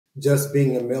just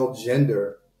being a male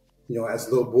gender, as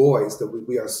little boys, that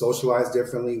we are socialized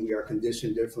differently, we are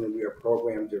conditioned differently, we are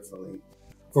programmed differently.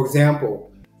 For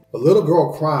example, a little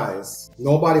girl cries,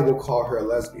 nobody will call her a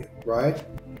lesbian, right?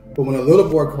 But when a little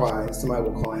boy cries, somebody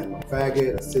will call him a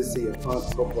faggot, a sissy, a punk,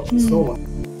 so forth and so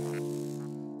on.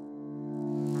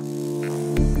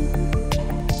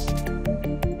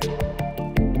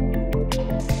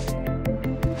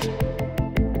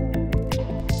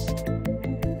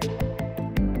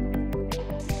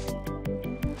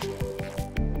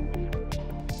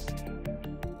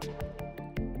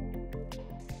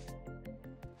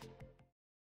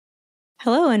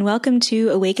 Hello and welcome to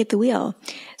Awake at the Wheel.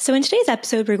 So in today's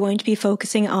episode, we're going to be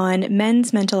focusing on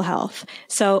men's mental health.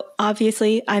 So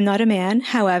obviously, I'm not a man.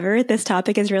 However, this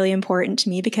topic is really important to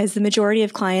me because the majority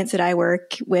of clients that I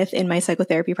work with in my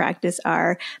psychotherapy practice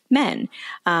are men,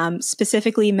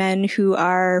 specifically men who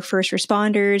are first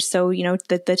responders. So,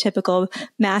 the typical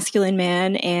masculine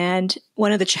man. And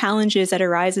one of the challenges that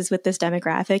arises with this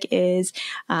demographic is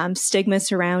stigma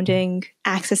surrounding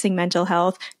accessing mental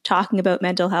health, talking about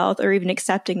mental health, or even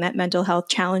accepting that mental health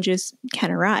challenges can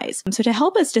arise. So to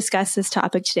help us discuss this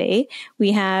topic today,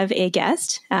 we have a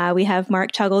guest. We have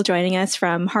Mark Tuggle joining us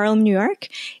from Harlem, New York.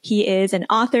 He is an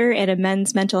author and a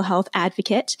men's mental health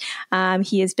advocate.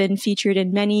 He has been featured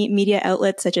in many media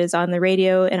outlets, such as on the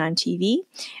radio and on TV.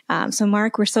 So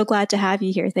Mark, we're so glad to have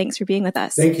you here. Thanks for being with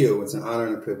us. Thank you. It's an honor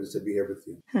and a privilege to be here with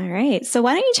you. All right. So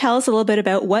why don't you tell us a little bit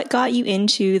about what got you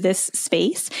into this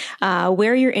space,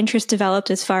 where your interest developed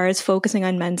as far as focusing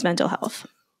on men's mental health?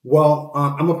 Well,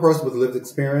 I'm a person with lived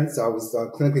experience. I was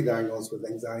clinically diagnosed with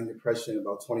anxiety and depression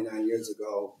about 29 years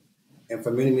ago. And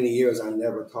for many, many years, I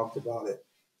never talked about it,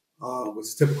 which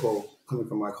is typical coming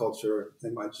from my culture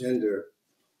and my gender,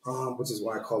 which is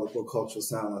why I call the book Cultural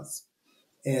Silence.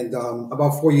 And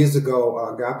about 4 years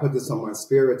ago, God put this on my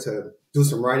spirit to do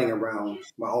some writing around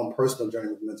my own personal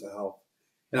journey with mental health.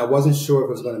 And I wasn't sure if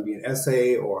it was going to be an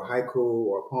essay or a haiku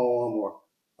or a poem or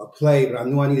a play, but I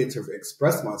knew I needed to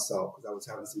express myself because I was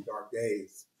having some dark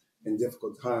days and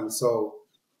difficult times. So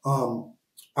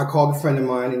I called a friend of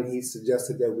mine and he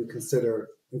suggested that we consider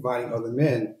inviting other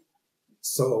men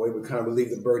so it would kind of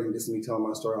relieve the burden of just me telling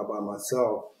my story all by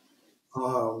myself.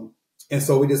 And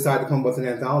so we decided to come up with an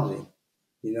anthology.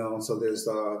 So there's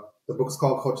the book's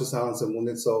called Cultural Silence and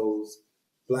Wounded Souls.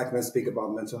 Black Men Speak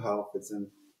About Mental Health. It's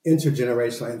an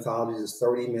intergenerational anthology. There's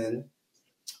 30 men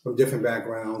from different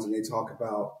backgrounds, and they talk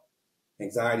about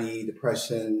anxiety,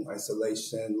 depression,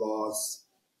 isolation, loss,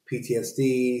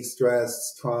 PTSD,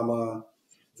 stress, trauma,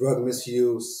 drug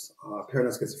misuse,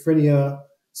 paranoid schizophrenia,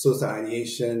 suicide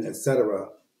ideation, etc.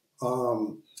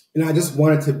 And I just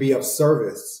wanted to be of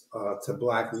service to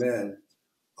Black men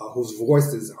whose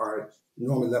voices are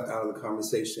normally left out of the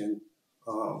conversation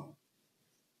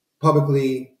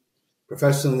publicly,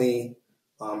 professionally.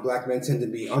 Black men tend to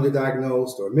be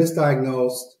underdiagnosed or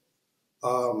misdiagnosed.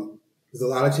 There's a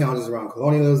lot of challenges around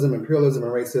colonialism, imperialism,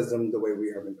 and racism, the way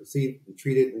we have been perceived and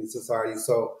treated in society.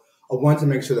 So I wanted to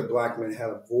make sure that Black men had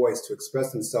a voice to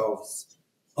express themselves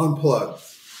unplugged.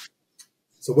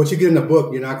 So what you get in the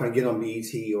book, you're not going to get on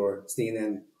BET or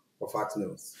CNN or Fox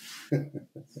News.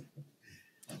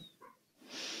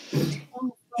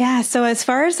 Yeah. So as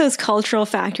far as those cultural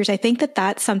factors, I think that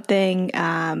that's something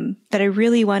that I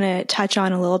really want to touch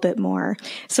on a little bit more.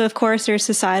 So of course, there's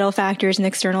societal factors and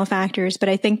external factors, but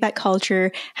I think that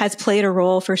culture has played a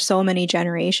role for so many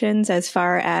generations as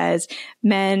far as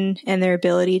men and their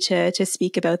ability to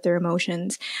speak about their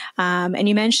emotions. And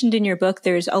you mentioned in your book,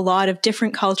 there's a lot of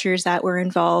different cultures that were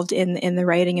involved in the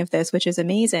writing of this, which is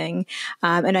amazing.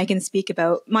 And I can speak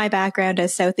about my background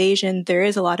as South Asian. There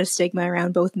is a lot of stigma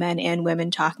around both men and women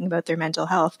talking about their mental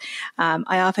health.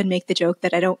 I often make the joke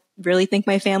that I don't really think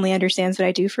my family understands what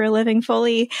I do for a living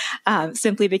fully,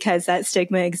 simply because that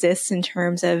stigma exists in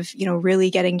terms of, really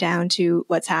getting down to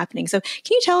what's happening. So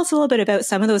can you tell us a little bit about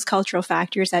some of those cultural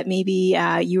factors that maybe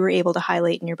you were able to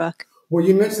highlight in your book? Well,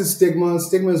 you mentioned stigma.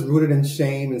 Stigma is rooted in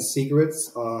shame and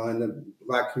secrets. In the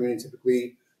Black community,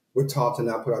 typically, we're taught to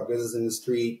not put our business in the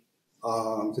street,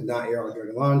 to not air our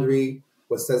dirty laundry.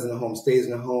 What says in the home stays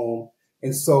in the home.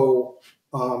 And so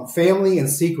family and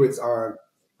secrets are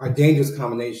a dangerous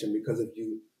combination because if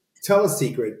you tell a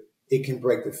secret, it can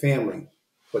break the family.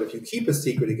 But if you keep a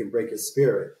secret, it can break your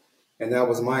spirit. And that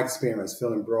was my experience,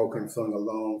 feeling broken, feeling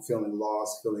alone, feeling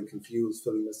lost, feeling confused,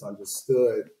 feeling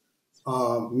misunderstood.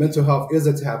 Mental health is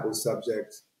a taboo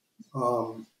subject.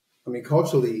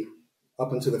 Culturally,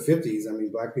 up until the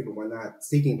 50s, Black people were not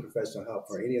seeking professional help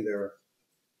for any of their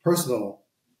personal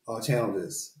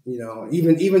challenges.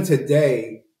 Even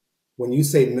today, when you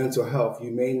say mental health,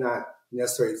 you may not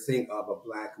necessarily think of a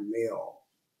Black male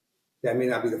that may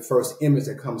not be the first image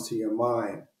that comes to your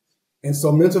mind. And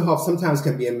so mental health sometimes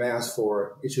can be a mask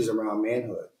for issues around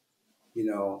manhood.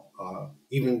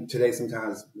 Even today,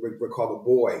 sometimes we're called a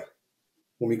boy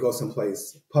when we go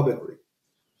someplace publicly.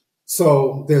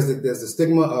 So there's the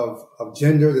stigma of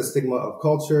gender, the stigma of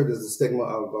culture, there's the stigma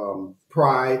of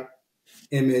pride,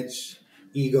 image,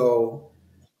 ego.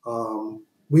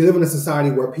 We live in a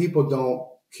society where people don't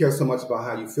care so much about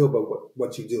how you feel, but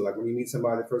what you do. Like when you meet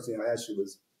somebody, the first thing I ask you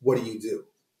is, what do you do?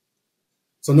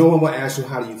 So no one will ask you,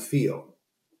 how do you feel?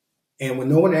 And when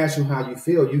no one asks you how you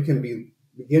feel, you can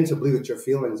begin to believe that your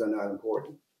feelings are not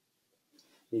important.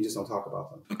 You just don't talk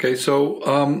about them. Okay, so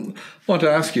I want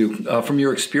to ask you, from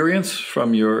your experience,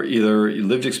 from your either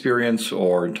lived experience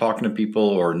or talking to people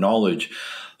or knowledge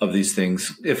of these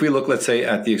things, if we look, let's say,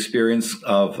 at the experience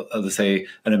of, let's say,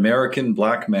 an American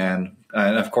black man,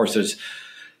 and of course there's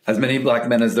as many black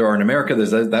men as there are in America,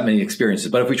 there's that many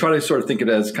experiences. But if we try to sort of think of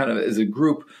it as kind of as a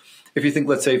group, if you think,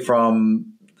 let's say,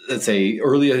 from, let's say,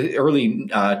 early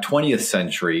 20th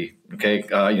century, okay,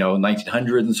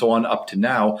 1900 and so on up to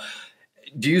now,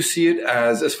 do you see it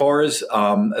as far as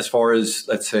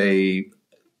let's say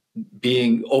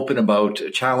being open about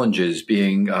challenges,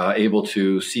 being able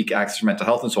to seek access to mental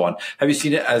health and so on? Have you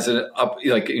seen it as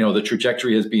the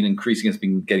trajectory has been increasing, it's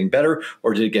been getting better,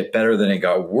 or did it get better then it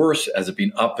got worse? Has it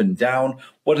been up and down?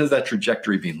 What has that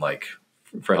trajectory been like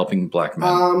for helping black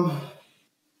men?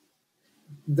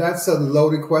 That's a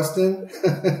loaded question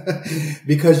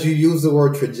because you use the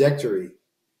word trajectory,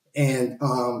 and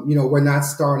we're not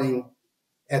starting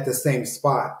at the same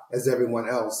spot as everyone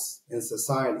else in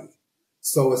society.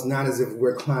 So it's not as if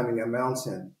we're climbing a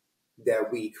mountain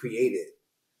that we created.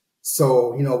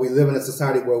 So, we live in a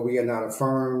society where we are not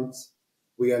affirmed,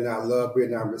 we are not loved, we are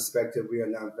not respected, we are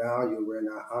not valued, we are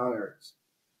not honored.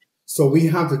 So we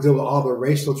have to deal with all the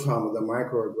racial trauma, the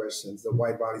microaggressions, the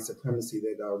white body supremacy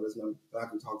that Rosamund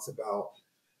Blackman talks about.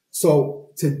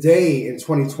 So today in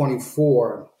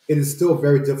 2024, it is still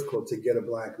very difficult to get a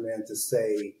black man to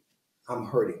say, I'm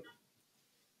hurting.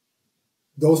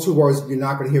 Those two words you're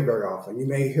not going to hear very often. You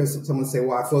may hear someone say,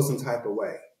 well, I feel some type of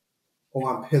way, or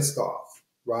I'm pissed off,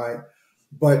 right?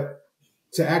 But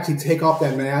to actually take off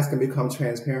that mask and become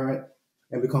transparent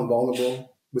and become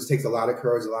vulnerable, which takes a lot of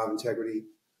courage, a lot of integrity,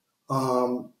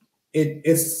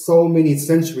 it's so many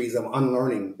centuries of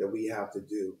unlearning that we have to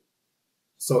do.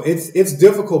 So it's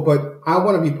difficult, but I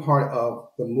want to be part of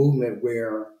the movement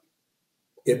where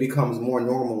it becomes more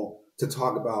normal to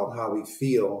talk about how we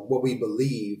feel, what we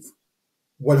believe,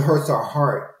 what hurts our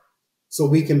heart, so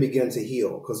we can begin to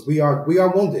heal, because we are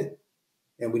wounded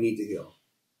and we need to heal.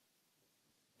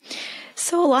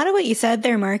 So a lot of what you said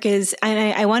there, Mark, is,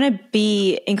 and I want to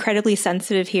be incredibly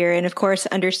sensitive here. And of course,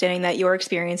 understanding that your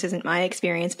experience isn't my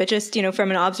experience, but just, from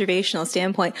an observational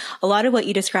standpoint, a lot of what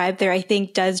you described there, I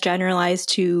think does generalize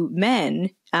to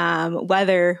men,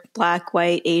 whether black,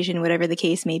 white, Asian, whatever the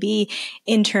case may be,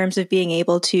 in terms of being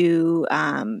able to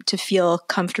feel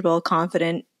comfortable,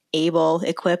 confident, able,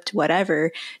 equipped,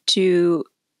 whatever, to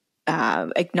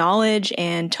acknowledge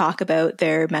and talk about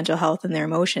their mental health and their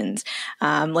emotions.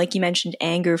 Like you mentioned,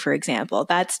 anger, for example,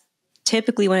 that's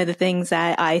typically one of the things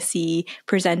that I see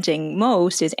presenting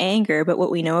most is anger. But what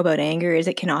we know about anger is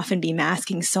it can often be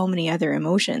masking so many other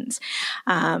emotions.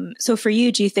 So for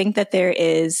you, do you think that there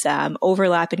is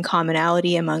overlap and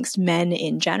commonality amongst men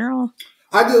in general?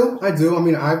 I do. I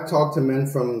mean, I've talked to men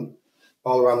from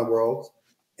all around the world,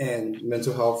 and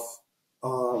mental health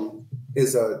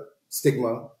is a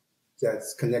stigma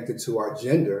that's connected to our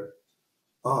gender.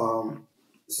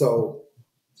 So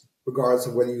regardless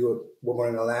of whether you were born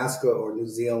in Alaska or New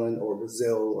Zealand or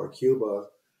Brazil or Cuba,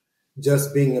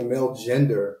 just being a male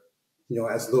gender,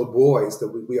 as little boys, that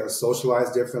we are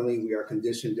socialized differently, we are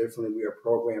conditioned differently, we are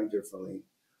programmed differently.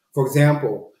 For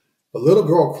example, if a little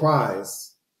girl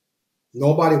cries,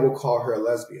 nobody will call her a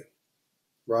lesbian,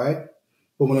 right?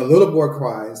 But when a little boy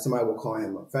cries, somebody will call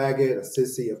him a faggot, a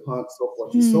sissy, a punk, so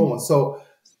forth and so on. So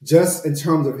just in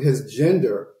terms of his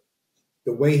gender,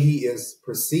 the way he is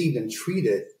perceived and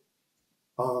treated,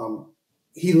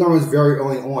 he learns very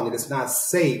early on that it's not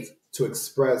safe to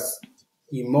express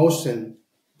emotion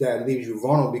that leaves you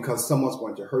vulnerable, because someone's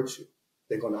going to hurt you.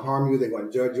 They're going to harm you. They're going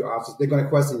to judge you. They're going to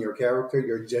question your character,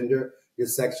 your gender, your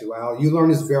sexuality. You learn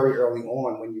this very early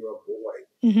on when you're a boy.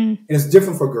 Mm-hmm. And it's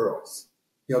different for girls.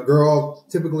 Girl,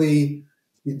 typically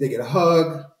they get a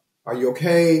hug. Are you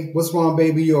okay? What's wrong,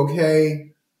 baby? You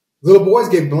okay? Little boys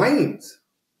get blamed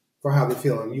for how they're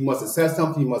feeling. You must have said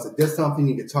something. You must have did something.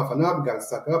 You need to toughen up. You got to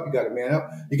suck up. You got to man up.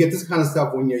 You get this kind of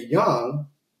stuff when you're young.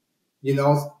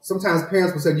 Sometimes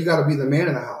parents will say, you got to be the man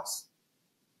in the house.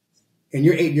 And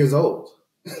you're 8 years old.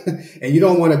 and you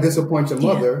don't want to disappoint your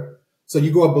mother. So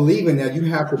you go up believing that you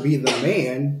have to be the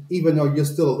man, even though you're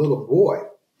still a little boy.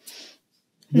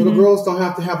 Little girls don't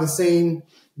have to have the same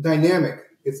dynamic.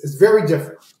 It's very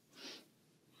different.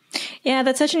 Yeah,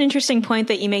 that's such an interesting point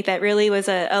that you make. That really was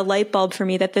a light bulb for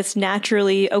me, that this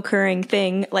naturally occurring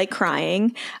thing like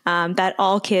crying, that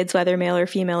all kids, whether male or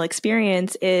female,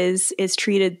 experience is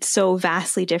treated so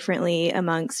vastly differently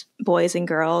amongst boys and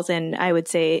girls. And I would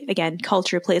say, again,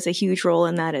 culture plays a huge role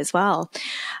in that as well.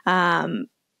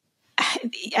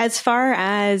 As far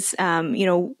as,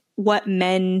 what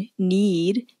men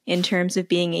need in terms of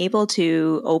being able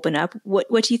to open up,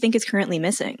 what do you think is currently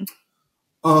missing?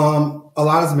 A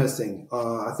lot is missing.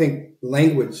 I think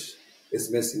language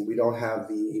is missing. We don't have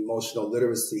the emotional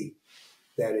literacy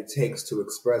that it takes to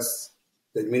express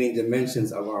the many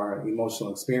dimensions of our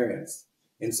emotional experience.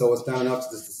 And so it's not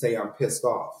enough just to say I'm pissed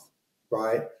off,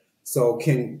 right? So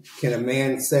can a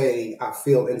man say, I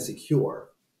feel insecure,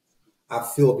 I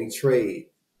feel betrayed,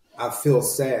 I feel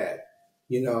sad,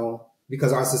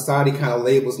 because our society kind of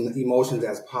labels emotions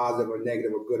as positive or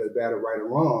negative or good or bad or right or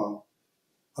wrong.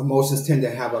 Emotions tend to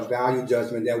have a value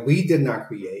judgment that we did not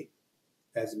create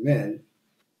as men,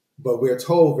 but we're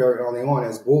told very early on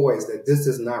as boys that this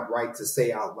is not right to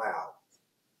say out loud,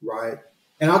 right?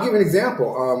 And I'll give you an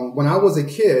example. When I was a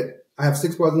kid, I have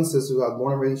 6 brothers and sisters. I was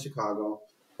born and raised in Chicago.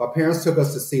 My parents took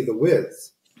us to see The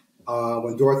Wiz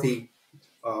when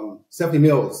Stephanie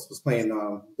Mills was playing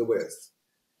The Wiz.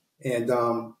 And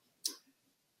I'm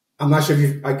not sure if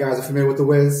you guys are familiar with The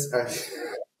Wiz.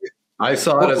 I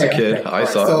saw it as a kid. I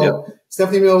saw it. Yep.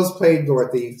 Stephanie Mills played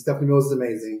Dorothy. Stephanie Mills is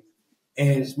amazing.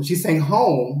 And when she sang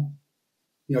Home,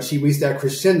 she reached that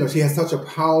crescendo. She has such a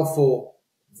powerful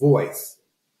voice.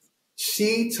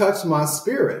 She touched my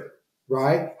spirit,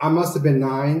 right? I must have been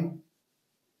 9.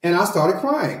 And I started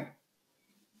crying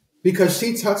because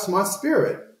she touched my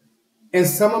spirit. And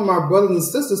some of my brothers and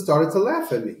sisters started to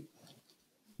laugh at me.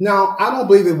 Now, I don't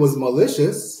believe it was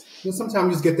malicious. Sometimes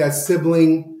you just get that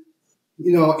sibling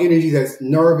energy that's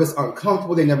nervous,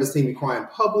 uncomfortable. They never see me cry in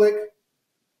public.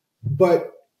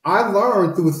 But I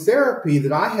learned through therapy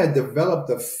that I had developed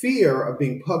a fear of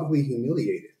being publicly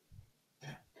humiliated.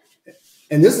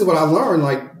 And this is what I learned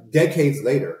like decades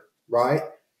later, right?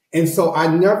 And so I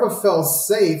never felt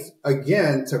safe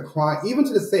again to cry, even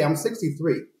to this day. I'm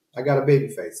 63. I got a baby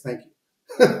face. Thank you.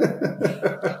 I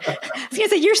was going to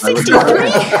say, you're 63?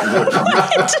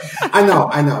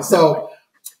 I know. So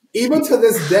even to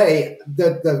this day,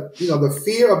 the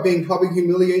fear of being publicly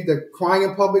humiliated, the crying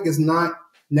in public is not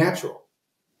natural.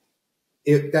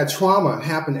 That trauma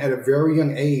happened at a very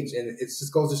young age, and it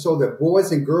just goes to show that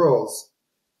boys and girls,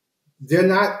 they're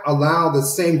not allowed the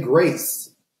same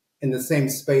grace in the same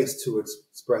space to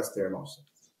express their emotions.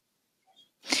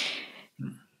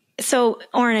 So,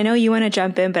 Oren, I know you want to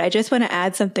jump in, but I just want to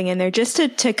add something in there just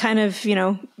to kind of,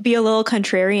 be a little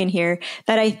contrarian here,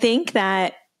 that I think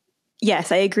that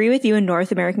yes, I agree with you in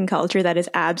North American culture. That is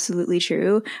absolutely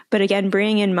true. But again,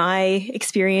 bringing in my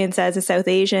experience as a South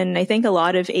Asian, I think a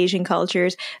lot of Asian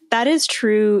cultures, that is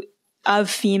true of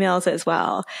females as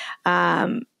well.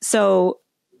 So,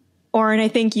 Oren, I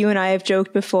think you and I have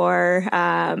joked before,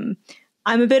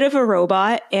 I'm a bit of a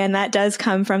robot, and that does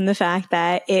come from the fact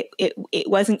that it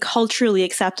wasn't culturally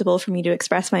acceptable for me to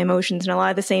express my emotions. And a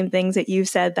lot of the same things that you've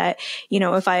said, that,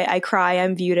 if I cry,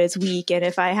 I'm viewed as weak. And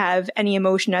if I have any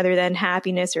emotion other than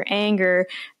happiness or anger,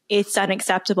 it's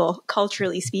unacceptable,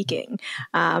 culturally speaking.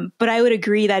 But I would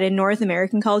agree that in North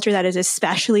American culture, that is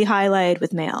especially highlighted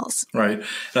with males. Right. And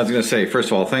I was going to say,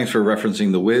 first of all, thanks for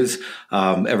referencing The Wiz.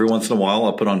 Every once in a while,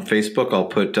 I'll put on Facebook, I'll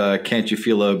put Can't You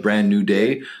Feel a Brand New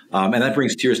Day? And that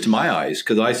brings tears to my eyes,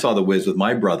 because I saw The Wiz with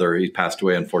my brother. He passed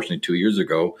away, unfortunately, 2 years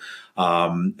ago.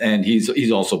 And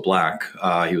he's also Black.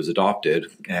 He was adopted.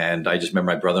 And I just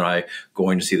remember my brother and I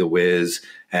going to see The Wiz.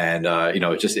 And,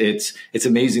 it's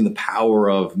amazing the power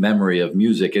of memory of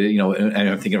music. And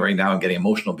I'm thinking right now I'm getting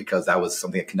emotional because that was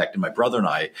something that connected my brother and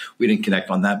I. We didn't connect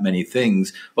on that many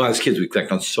things. Well, as kids, we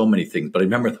connect on so many things, but I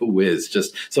remember The Wiz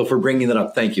so for bringing that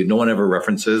up. Thank you. No one ever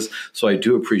references. So I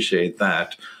do appreciate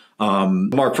that.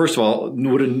 Mark, first of all,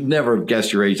 would have never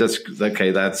guessed your age. That's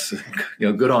okay. That's,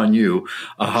 good on you.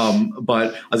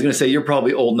 But I was going to say, you're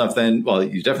probably old enough then. Well,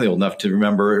 you're definitely old enough to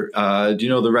remember. Do you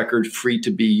know the record Free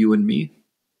to Be You and Me?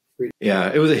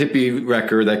 Yeah, it was a hippie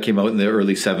record that came out in the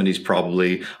early 70s,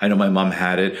 probably. I know my mom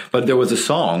had it, but there was a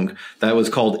song that was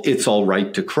called It's All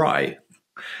Right to Cry.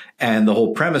 And the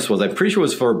whole premise was, I'm pretty sure it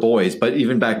was for boys, but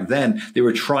even back then they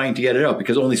were trying to get it out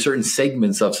because only certain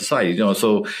segments of society,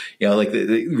 so, like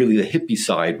really the hippie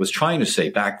side was trying to say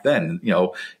back then,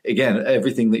 again,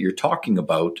 everything that you're talking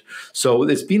about. So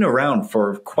it's been around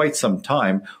for quite some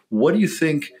time. What do you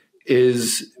think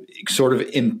is sort of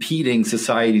impeding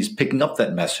society's picking up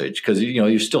that message? Because,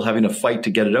 you're still having to fight to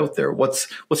get it out there. What's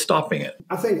stopping it?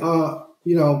 I think,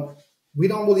 we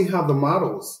don't really have the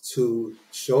models to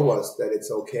show us that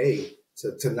it's okay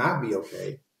to not be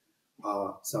okay.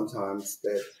 Sometimes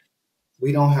that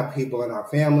we don't have people in our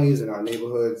families, in our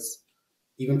neighborhoods,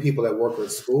 even people that work at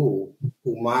school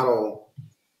who model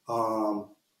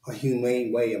a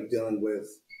humane way of dealing with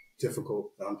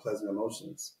difficult, unpleasant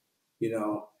emotions,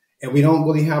 and we don't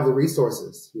really have the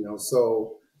resources,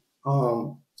 So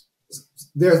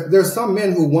there's some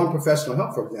men who want professional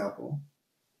help, for example,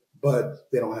 but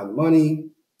they don't have the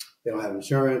money, they don't have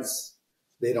insurance,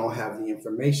 they don't have the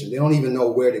information, they don't even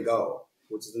know where to go,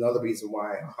 which is another reason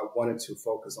why I wanted to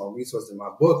focus on resources in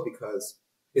my book, because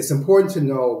it's important to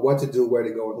know what to do, where to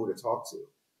go, and who to talk to.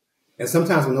 And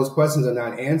sometimes when those questions are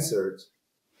not answered,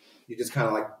 you just kind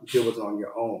of like deal with it on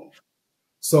your own.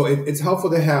 So it's helpful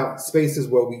to have spaces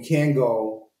where we can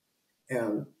go,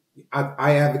 and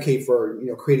I advocate for,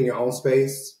 creating your own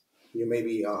space,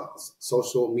 maybe a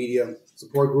social media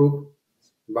support group,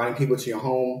 inviting people to your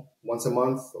home once a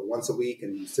month or once a week,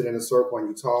 and you sit in a circle and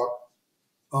you talk.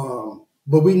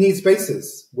 But we need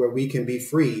spaces where we can be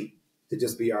free to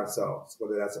just be ourselves,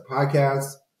 whether that's a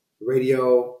podcast,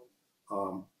 radio.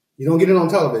 You don't get it on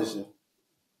television,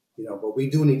 but we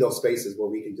do need those spaces where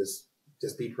we can just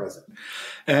be present.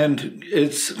 And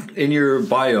it's in your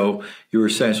bio, you were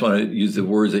saying, I just want to use the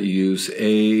words that you use,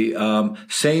 a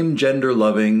same gender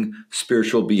loving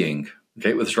spiritual being,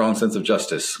 okay, with a strong sense of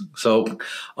justice. So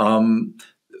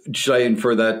should I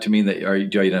infer that to mean that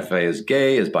do you identify as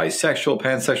gay, as bisexual,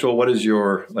 pansexual? What is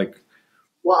your,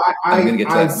 Well,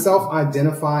 I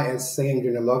self-identify as same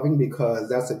gender loving because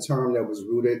that's a term that was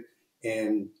rooted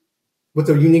in with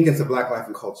the uniqueness of Black life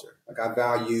and culture. I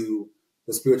value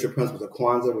the spiritual principles of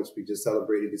Kwanzaa, which we just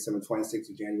celebrated December 26th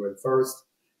to January 1st.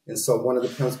 And so one of the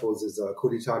principles is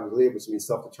which means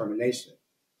self-determination.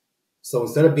 So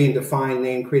instead of being defined,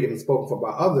 named, created, and spoken for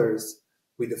by others,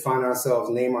 we define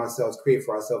ourselves, name ourselves, create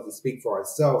for ourselves, and speak for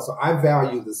ourselves. So I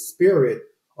value the spirit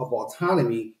of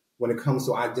autonomy when it comes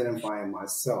to identifying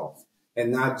myself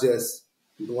and not just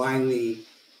blindly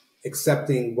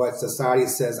accepting what society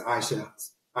says I should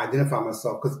identify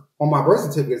myself. Because on my birth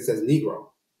certificate, it says Negro.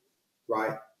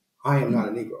 Right? I am not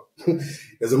a Negro.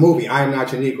 There's a movie, I Am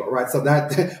Not Your Negro, right? So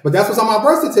but that's what's on my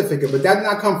birth certificate, but that did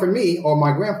not come from me or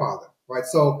my grandfather, right?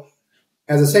 So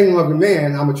as a same-loving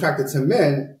man, I'm attracted to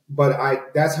men, but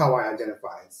that's how I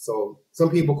identify. So some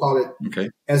people call it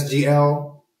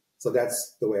SGL. So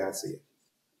that's the way I see it.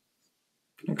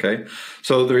 Okay.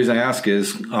 So the reason I ask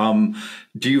is,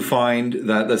 do you find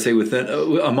that, let's say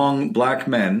among Black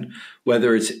men,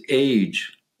 whether it's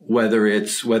age, whether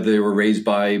they were raised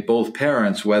by both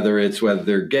parents, whether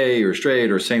they're gay or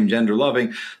straight or same gender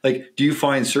loving, do you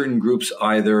find certain groups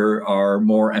either are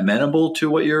more amenable to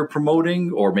what you're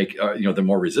promoting or they're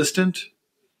more resistant?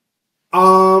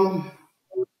 No,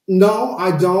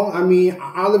 I don't. I mean,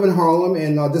 I live in Harlem,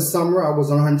 and this summer I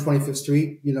was on 125th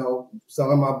Street,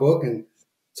 selling my book and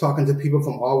talking to people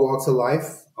from all walks of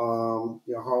life.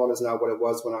 Harlem is not what it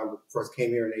was when I first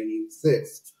came here in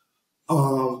 '86.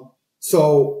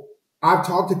 So I've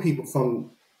talked to people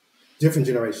from different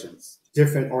generations,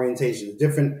 different orientations,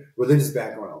 different religious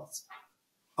backgrounds.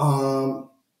 And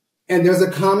there's a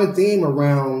common theme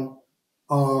around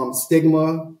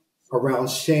stigma, around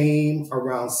shame,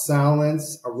 around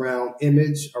silence, around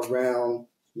image, around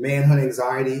manhood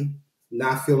anxiety,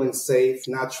 not feeling safe,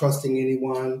 not trusting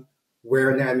anyone,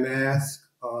 wearing that mask,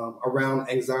 around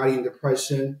anxiety and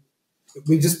depression.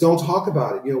 We just don't talk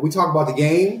about it. We talk about the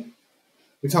game.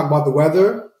 We talk about the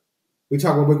weather. We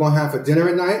talk about what we're going to have for dinner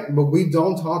at night, but we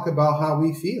don't talk about how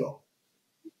we feel.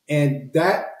 And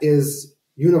that is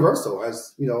universal,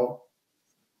 as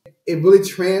it really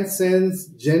transcends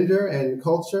gender and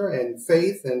culture and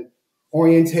faith and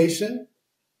orientation.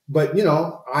 But,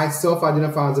 I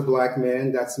self-identify as a Black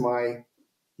man. That's my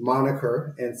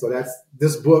moniker. And so that's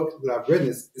this book that I've written.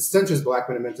 It centers Black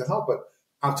men and mental health. But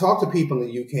I've talked to people in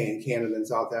the UK and Canada and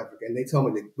South Africa, and they tell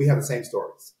me that we have the same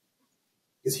stories.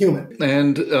 It's human.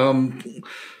 And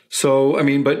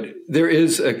but there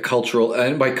is a cultural,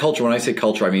 and by culture, when I say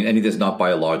culture, I mean anything that's not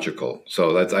biological.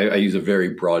 So I use a very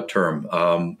broad term.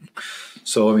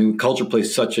 Culture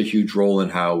plays such a huge role in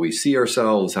how we see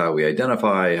ourselves, how we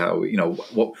identify, how we,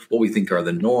 what we think are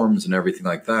the norms and everything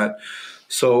like that.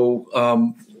 So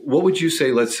what would you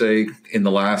say, let's say, in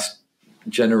the last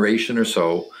generation or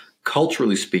so,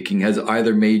 culturally speaking, has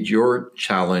either made your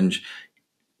challenge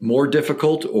more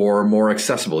difficult or more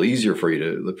accessible, easier for you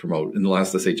to promote in the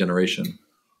last, let's say, generation?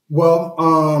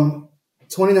 Well,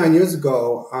 29 years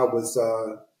ago, I was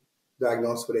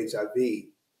diagnosed with HIV.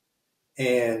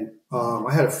 And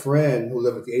I had a friend who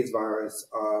lived with the AIDS virus.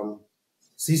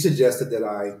 She suggested that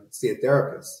I see a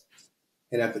therapist.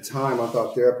 And at the time, I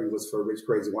thought therapy was for rich,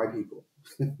 crazy white people,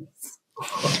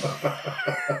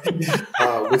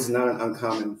 which is not an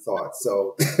uncommon thought.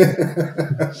 So,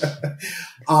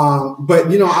 but,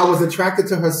 I was attracted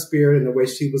to her spirit and the way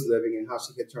she was living and how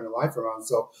she had turned her life around.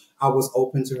 So I was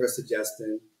open to her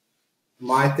suggestion.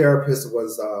 My therapist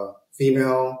was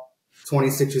female,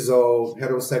 26 years old,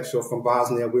 heterosexual from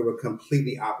Bosnia. We were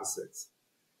completely opposites.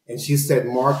 And she said,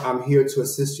 Mark, I'm here to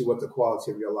assist you with the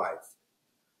quality of your life.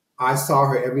 I saw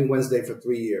her every Wednesday for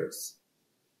 3 years.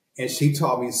 And she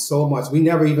taught me so much. We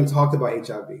never even talked about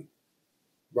HIV,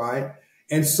 right?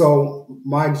 And so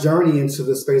my journey into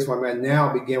the space where I'm at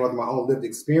now began with my own lived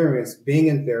experience, being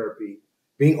in therapy,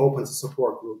 being open to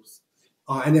support groups,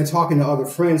 and then talking to other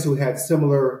friends who had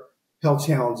similar health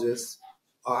challenges.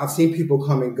 I've seen people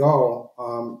come and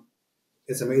go.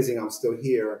 It's amazing I'm still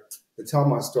here to tell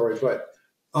my story. But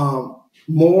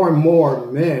more and more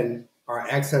men are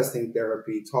accessing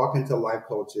therapy, talking to life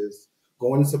coaches,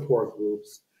 going to support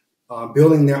groups,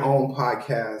 building their own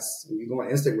podcasts. When you go on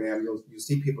Instagram, you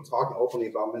see people talking openly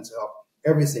about mental health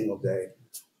every single day.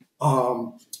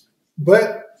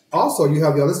 But also you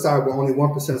have the other side where only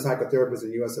 1% of psychotherapists in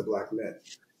the U.S. are Black men,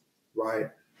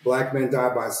 right? Black men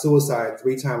die by suicide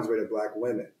 3 times rate of Black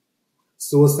women.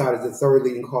 Suicide is the third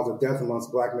leading cause of death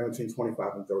amongst Black men between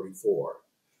 25 and 34.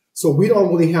 So we don't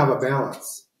really have a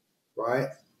balance, right?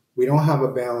 We don't have a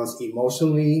balance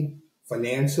emotionally,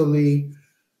 financially,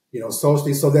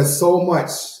 socially. So there's so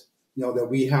much, that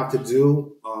we have to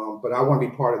do. But I want to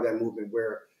be part of that movement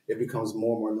where it becomes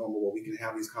more and more normal, where we can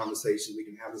have these conversations, we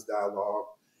can have this dialogue,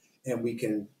 and we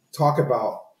can talk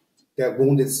about that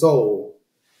wounded soul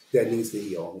that needs to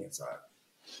heal on the inside.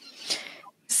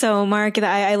 So, Mark,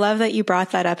 I love that you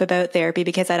brought that up about therapy,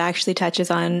 because that actually touches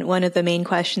on one of the main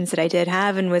questions that I did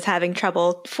have and was having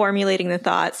trouble formulating the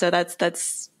thought. So that's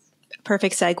a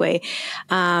perfect segue.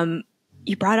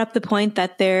 You brought up the point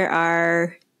that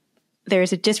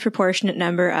there's a disproportionate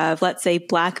number of, let's say,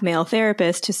 Black male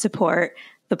therapists to support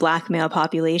the Black male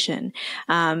population.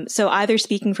 So either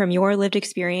speaking from your lived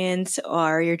experience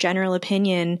or your general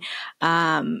opinion,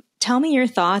 tell me your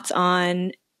thoughts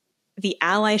on the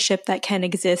allyship that can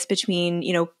exist between,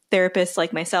 therapists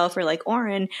like myself or like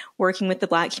Oren working with the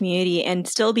Black community and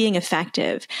still being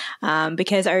effective.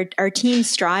 Because our team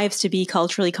strives to be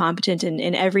culturally competent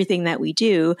in everything that we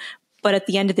do. But at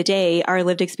the end of the day, our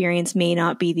lived experience may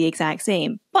not be the exact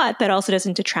same. But that also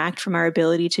doesn't detract from our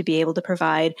ability to be able to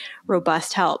provide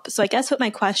robust help. So I guess what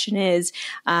my question is,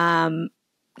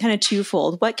 kind of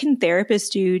twofold. What can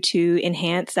therapists do to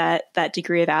enhance that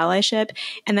degree of allyship?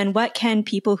 And then what can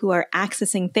people who are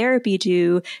accessing therapy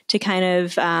do to kind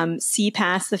of see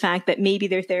past the fact that maybe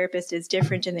their therapist is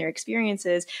different in their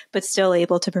experiences, but still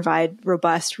able to provide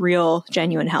robust, real,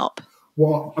 genuine help?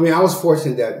 Well, I was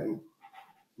fortunate that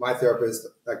my therapist,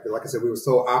 like I said, we were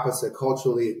so opposite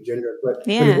culturally, gender, but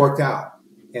it worked out.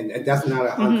 And that's not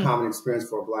an uncommon experience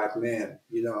for a Black man.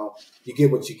 You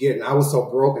get what you get. And I was so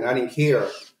broken, I didn't care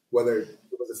whether it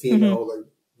was a female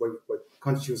or what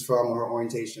country she was from or her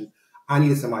orientation. I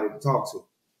needed somebody to talk to.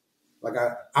 Like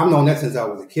I've known that since I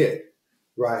was a kid,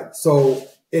 right? So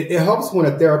it helps when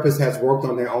a therapist has worked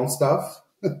on their own stuff.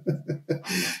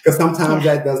 Because sometimes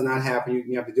that does not happen.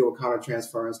 You have to deal with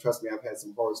countertransference. Trust me, I've had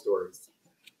some horror stories.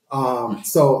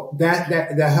 So that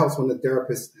helps when the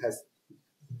therapist has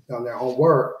done their own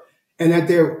work, and that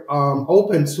they're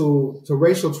open to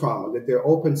racial trauma, that they're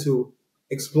open to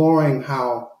exploring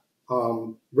how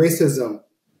racism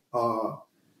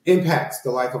impacts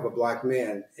the life of a Black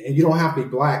man. And you don't have to be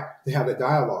Black to have the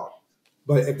dialogue.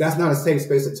 But if that's not a safe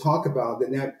space to talk about,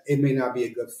 then it may not be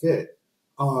a good fit.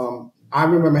 I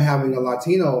remember having a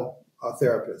Latino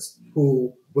therapist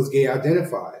who was gay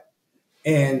identified,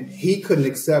 and he couldn't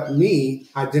accept me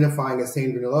identifying as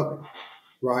same gender loving,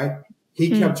 right?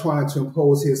 He kept trying to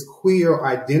impose his queer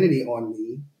identity on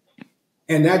me,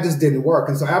 and that just didn't work.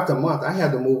 And so after a month, I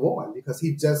had to move on because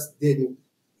he didn't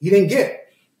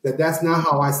get that that's not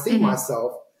how I see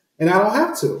myself, and I don't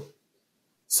have to.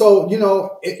 So,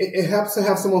 it helps to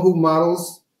have someone who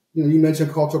models, you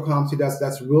mentioned cultural competency,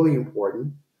 that's really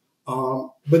important.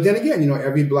 But then again,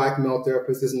 every Black male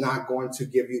therapist is not going to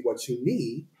give you what you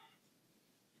need.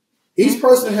 Each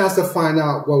person has to find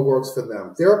out what works for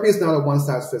them. Therapy is not a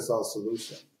one-size-fits-all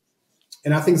solution.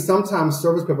 And I think sometimes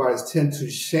service providers tend to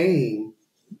shame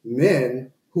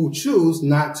men who choose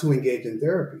not to engage in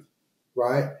therapy,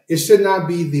 right? It should not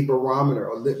be the barometer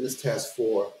or litmus test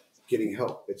for getting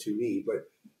help that you need. But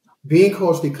being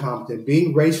culturally competent,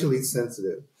 being racially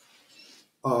sensitive,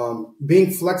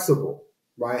 being flexible,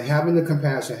 right? Having the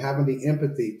compassion, having the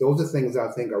empathy, those are things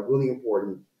I think are really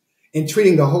important in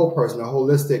treating the whole person, a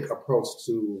holistic approach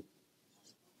to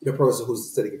the person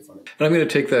who's sitting in front of you. And I'm going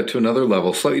to take that to another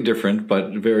level, slightly different,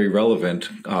 but very relevant.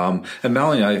 And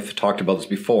Melanie and I have talked about this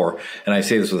before, and I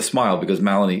say this with a smile because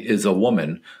Melanie is a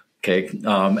woman, okay?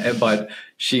 But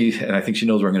and I think she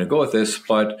knows where I'm going to go with this,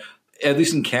 but at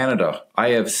least in Canada,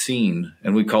 I have seen,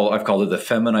 and I've called it the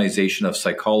feminization of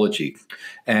psychology.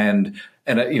 And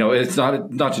it's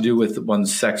not to do with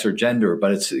one's sex or gender,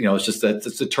 but it's just that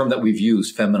it's a term that we've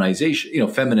used, feminization,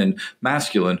 feminine,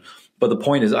 masculine. But the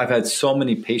point is, I've had so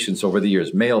many patients over the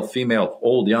years, male, female,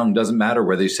 old, young, doesn't matter,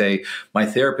 where they say, my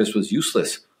therapist was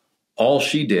useless. All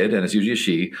she did, and it's usually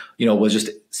she, was just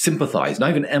sympathize,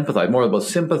 not even empathize, more about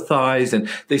sympathize. And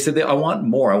they said, I want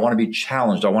more. I want to be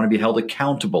challenged. I want to be held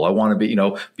accountable. I want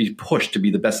to be pushed to be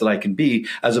the best that I can be,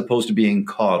 as opposed to being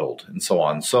coddled and so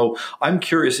on. So I'm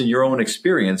curious, in your own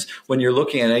experience, when you're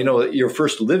looking at, I know that your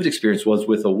first lived experience was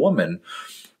with a woman,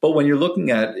 but when you're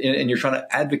looking at, and you're trying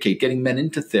to advocate getting men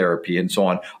into therapy and so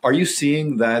on, are you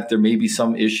seeing that there may be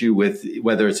some issue with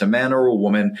whether it's a man or a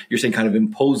woman, you're saying kind of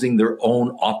imposing their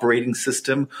own operating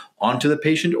system onto the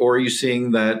patient? Or are you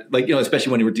seeing that, especially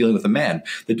when you were dealing with a man,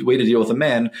 the way to deal with a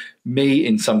man may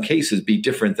in some cases be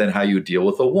different than how you deal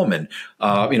with a woman,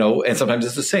 and sometimes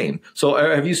it's the same. So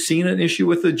have you seen an issue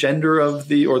with the gender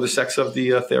of or the sex of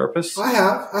the therapist? I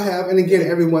have. And again,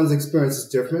 everyone's experience is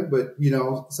different, but,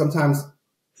 sometimes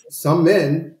some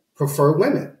men prefer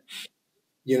women,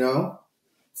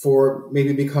 for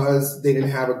maybe because they didn't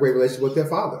have a great relationship with their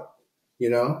father,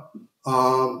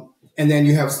 and then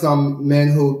you have some men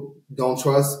who don't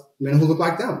trust men who look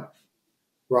like them,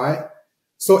 right?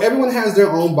 So everyone has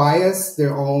their own bias,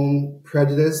 their own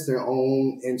prejudice, their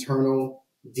own internal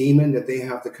demon that they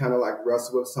have to kind of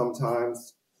wrestle with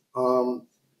sometimes.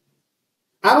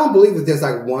 I don't believe that there's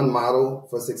one model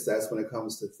for success when it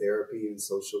comes to therapy and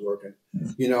social work. And,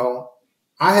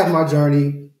 I have my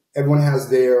journey. Everyone has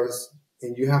theirs,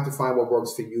 and you have to find what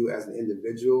works for you as an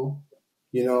individual,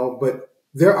 but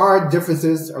there are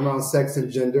differences around sex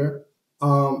and gender.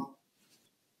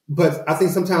 But I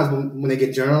think sometimes when they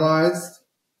get generalized,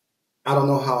 I don't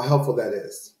know how helpful that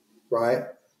is. Right.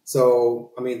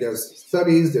 So, there's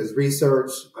studies, there's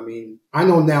research. I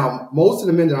know now most of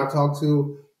the men that I talk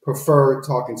to prefer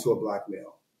talking to a black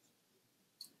male.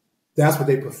 That's what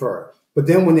they prefer. But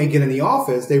then when they get in the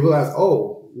office, they realize,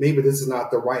 oh, maybe this is not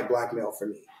the right black male for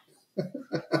me.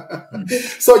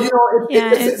 So,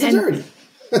 it's a journey.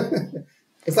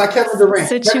 It's like Kevin Durant.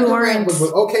 So Kevin Durant was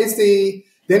with OKC,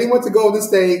 then he went to Golden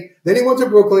State, then he went to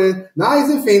Brooklyn, now he's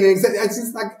in Phoenix. It's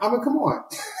just come on.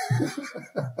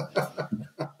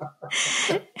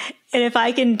 And if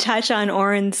I can touch on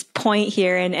Oren's point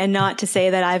here, and not to say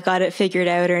that I've got it figured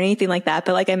out or anything like that,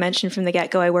 but like I mentioned from the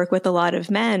get-go, I work with a lot of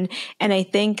men. And I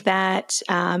think that,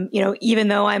 even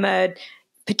though I'm a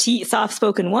petite,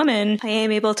 soft-spoken woman, I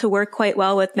am able to work quite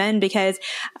well with men because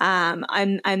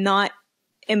I'm not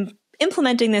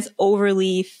implementing this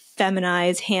overly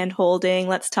feminized hand-holding,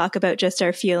 let's talk about just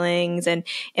our feelings and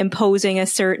imposing a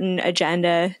certain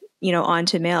agenda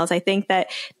onto males. I think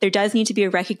that there does need to be a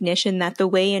recognition that the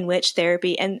way in which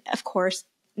therapy, and of course,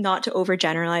 not to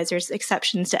overgeneralize, there's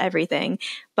exceptions to everything,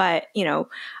 but,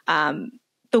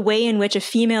 the way in which a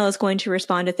female is going to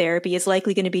respond to therapy is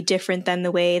likely going to be different than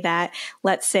the way that,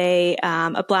 let's say,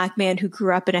 a black man who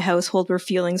grew up in a household where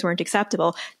feelings weren't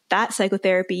acceptable, that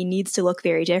psychotherapy needs to look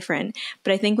very different.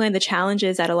 But I think one of the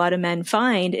challenges that a lot of men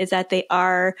find is that they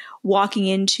are walking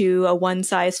into a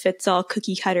one-size-fits-all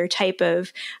cookie-cutter type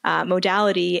of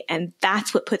modality, and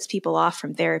that's what puts people off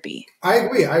from therapy. I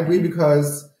agree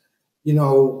because,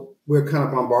 we're kind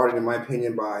of bombarded, in my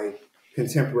opinion, by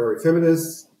contemporary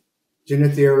feminists, gender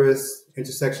theorists,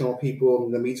 intersectional people,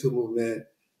 the Me Too movement.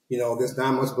 There's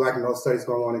not much black male studies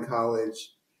going on in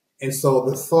college. And so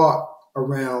the thought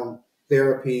around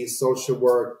therapy, social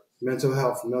work, mental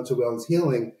health, mental wellness,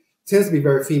 healing tends to be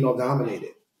very female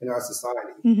dominated in our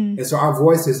society. Mm-hmm. And so our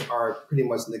voices are pretty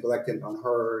much neglected and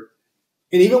unheard.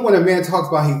 And even when a man talks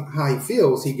about how he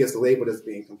feels, he gets labeled as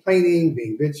being complaining,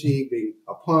 being bitchy, being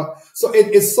a punk. So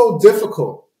it's so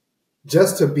difficult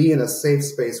just to be in a safe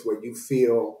space where you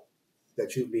feel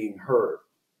that you're being heard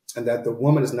and that the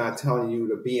woman is not telling you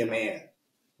to be a man,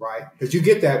 right? Because you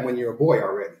get that when you're a boy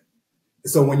already.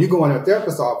 So when you go in a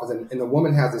therapist's office and the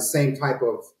woman has the same type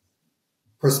of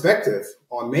perspective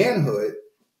on manhood,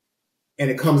 and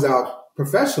it comes out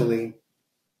professionally,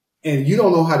 and you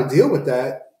don't know how to deal with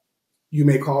that, you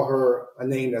may call her a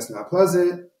name that's not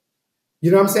pleasant.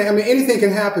 You know what I'm saying? I mean, anything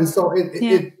can happen. So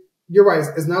you're right.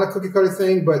 It's not a cookie cutter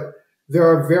thing, but there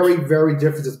are very, very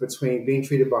differences between being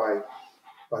treated by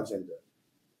gender.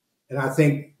 And I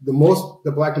think the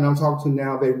black men I'm talking to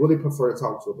now, they really prefer to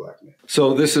talk to a black man.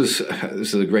 So this is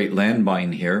a great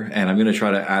landmine here, and I'm going to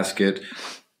try to ask it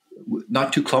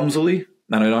not too clumsily,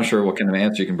 and I'm not sure what kind of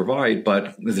answer you can provide,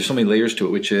 but there's so many layers to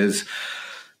it, which is,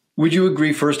 would you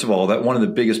agree, first of all, that one of the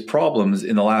biggest problems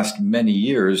in the last many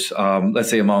years, let's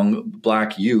say among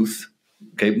black youth,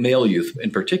 okay, male youth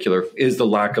in particular, is the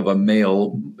lack of a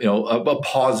male, a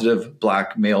positive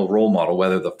black male role model,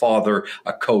 whether the father,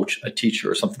 a coach, a teacher,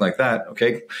 or something like that,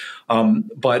 okay?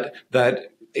 But that,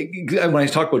 when I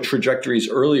talked about trajectories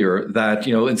earlier, that,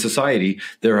 in society,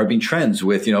 there have been trends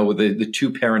with, the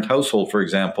two-parent household, for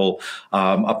example,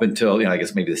 up until, I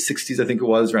guess maybe the 60s, I think it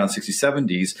was, around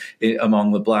 60s, 70s,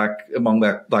 among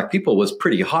black people was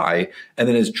pretty high, and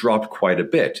then has dropped quite a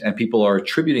bit. And people are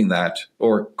attributing that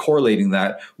or correlating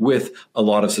that with a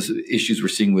lot of issues we're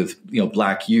seeing with,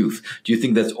 black youth. Do you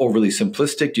think that's overly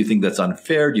simplistic? Do you think that's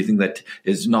unfair? Do you think that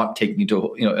is not taking into,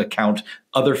 account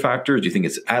other factors? Do you think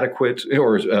it's adequate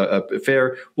or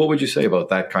fair? What would you say about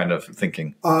that kind of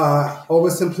thinking?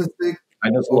 Oversimplistic.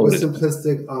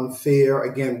 Oversimplistic, unfair.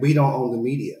 Again, we don't own the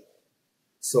media,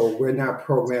 so we're not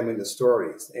programming the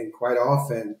stories. And quite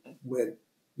often, when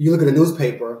you look at a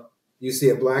newspaper, you see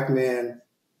a black man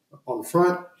on the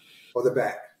front or the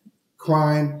back.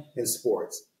 Crime and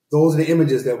sports. Those are the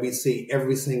images that we see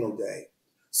every single day.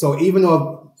 So even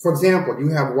though, for example,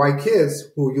 you have white kids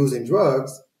who are using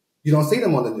drugs, you don't see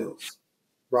them on the news,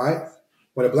 right?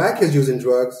 When a black kid's using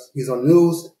drugs, he's on the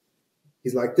news,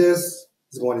 he's like this,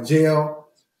 he's going to jail.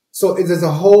 So there's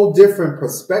a whole different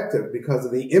perspective because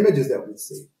of the images that we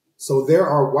see. So there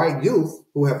are white youth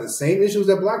who have the same issues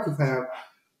that black youth have,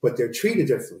 but they're treated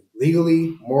differently,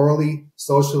 legally, morally,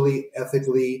 socially,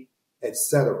 ethically,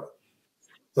 etc.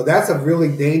 So that's a really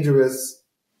dangerous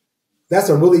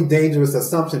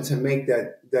assumption to make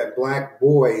that black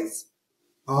boys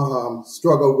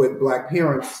struggle with black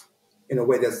parents in a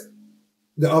way that's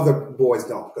the other boys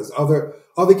don't, because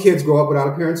other kids grow up without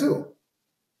a parent too,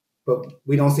 but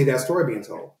we don't see that story being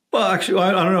told. Well, actually,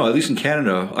 I don't know. At least in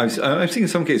Canada, I've seen in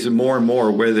some cases more and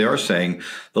more where they are saying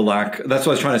the lack. That's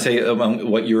what I was trying to say among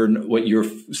what your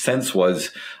sense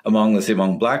was among, let's say,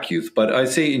 among black youth. But I'd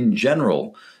say in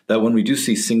general that when we do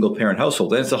see single parent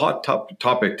household, and it's a hot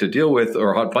topic to deal with,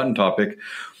 or a hot button topic,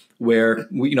 where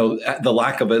we, the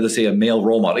lack of, let's say, a male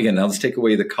role model. Again, now let's take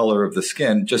away the color of the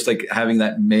skin, just like having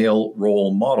that male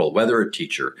role model, whether a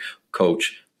teacher,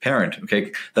 coach, parent,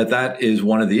 okay, that is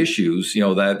one of the issues,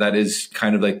 that is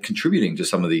kind of like contributing to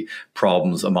some of the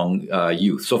problems among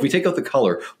youth. So if we take out the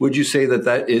color, would you say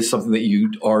that is something that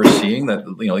you are seeing, that,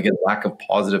 again, lack of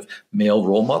positive male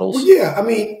role models? Well, yeah, I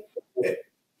mean,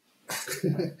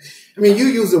 you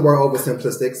use the word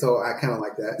oversimplistic, so I kind of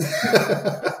like that.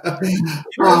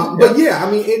 But yeah, I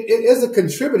mean, it is a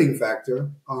contributing factor.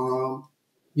 I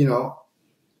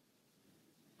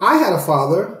had a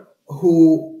father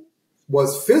who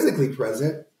was physically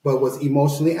present, but was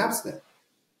emotionally absent.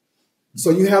 So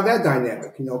you have that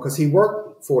dynamic, because he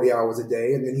worked 40 hours a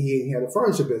day, and then he had a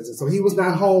furniture business. So he was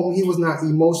not home. He was not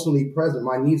emotionally present.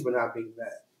 My needs were not being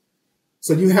met.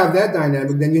 So you have that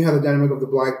dynamic. Then you have the dynamic of the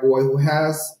black boy who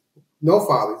has no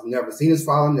father. He's never seen his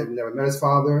father, never met his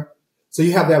father. So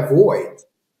you have that void.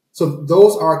 So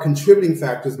those are contributing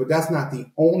factors, but that's not the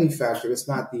only factor. It's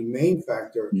not the main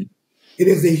factor. Mm-hmm. It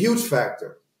is a huge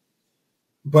factor.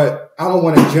 But I don't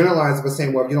want to generalize by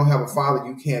saying, well, if you don't have a father,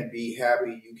 you can't be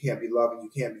happy, you can't be loving, you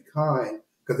can't be kind,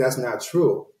 because that's not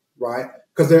true, right?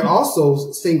 Because there are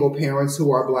also single parents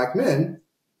who are black men,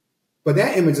 but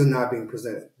that image is not being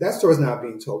presented. That story is not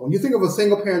being told. When you think of a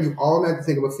single parent, you automatically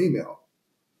think of a female,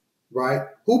 right?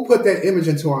 Who put that image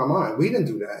into our mind? We didn't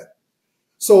do that.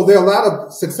 So there are a lot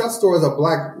of success stories of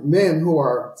black men who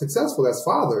are successful as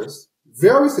fathers,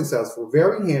 very successful,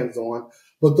 very hands-on,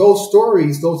 but those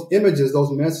stories, those images,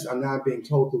 those messages are not being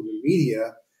told through the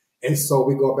media. And so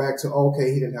we go back to,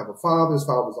 okay, he didn't have a father, his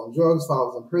father was on drugs, his father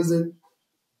was in prison.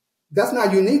 That's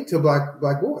not unique to black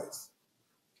boys.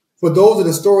 But those are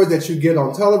the stories that you get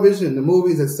on television, in the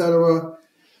movies, etc.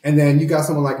 And then you got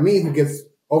someone like me who gets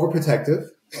overprotective,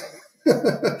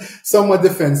 somewhat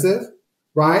defensive,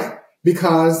 right?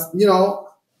 Because,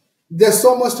 there's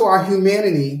so much to our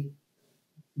humanity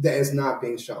that is not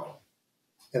being shown.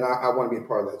 And I want to be a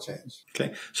part of that change.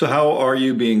 Okay. So how are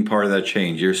you being part of that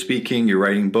change? You're speaking, you're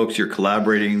writing books, you're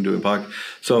collaborating, doing podcasts.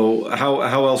 So how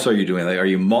else are you doing that? Are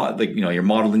you you're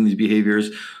modeling these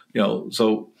behaviors,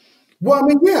 so. Well, I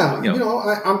mean, yeah,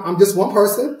 I'm just one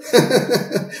person.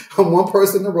 I'm one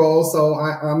person in the role. So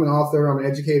I'm an author, I'm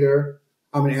an educator,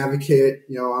 I'm an advocate,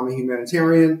 I'm a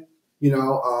humanitarian,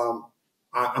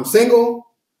 I'm single,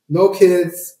 no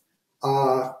kids.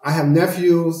 I have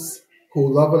nephews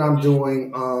who love what I'm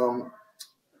doing.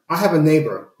 I have a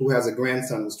neighbor who has a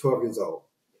grandson who's 12 years old.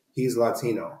 He's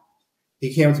Latino.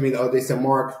 He came to me the other day and said,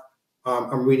 Mark,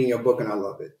 I'm reading your book and I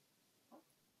love it.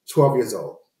 12 years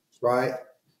old, right?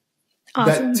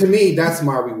 Awesome. To me, that's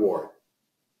my reward.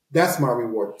 That's my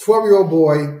reward. 12-year-old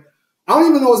boy, I don't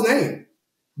even know his name,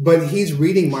 but he's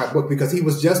reading my book because he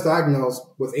was just diagnosed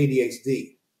with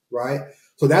ADHD, right?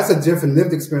 So that's a different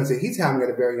lived experience that he's having at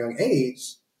a very young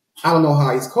age. I don't know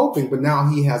how he's coping, but now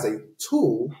he has a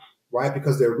tool, right?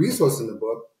 Because there are resources in the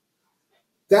book.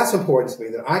 That's important to me,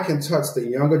 that I can touch the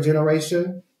younger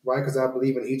generation, right? Because I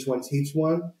believe in each one teach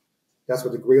one. That's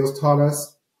what the griots taught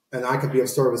us. And I can be of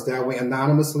service that way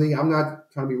anonymously. I'm not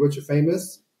trying to be rich or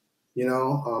famous. If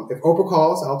Oprah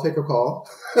calls, I'll take her call.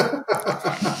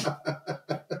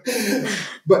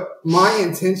 But my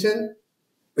intention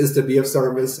is to be of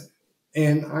service.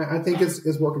 And I think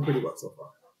it's working pretty well so far.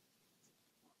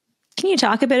 Can you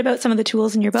talk a bit about some of the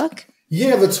tools in your book?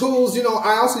 Yeah, the tools,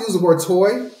 I also use the word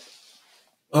toy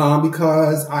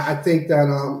because I think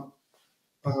that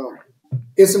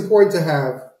it's important to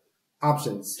have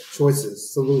options,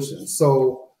 choices, solutions.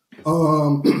 So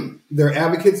there are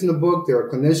advocates in the book, there are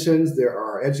clinicians, there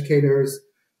are educators,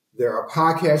 there are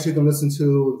podcasts you can listen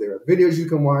to, there are videos you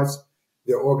can watch,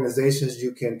 there are organizations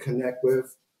you can connect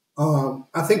with.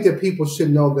 I think that people should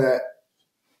know that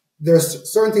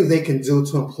there's certain things they can do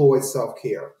to employ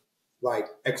self-care, like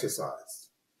exercise,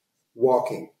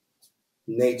 walking,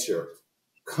 nature,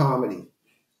 comedy,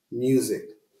 music,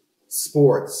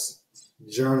 sports,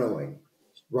 journaling,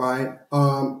 right?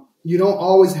 You don't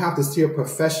always have to see a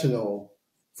professional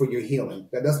for your healing.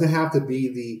 That doesn't have to be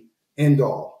the end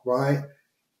all, right?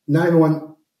 Not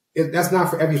everyone, that's not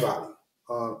for everybody.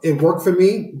 It worked for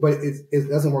me, but it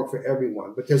doesn't work for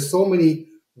everyone. But there's so many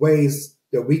ways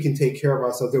that we can take care of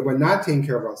ourselves, that we're not taking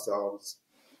care of ourselves.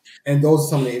 And those are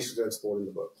some of the issues that are explored in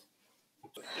the book.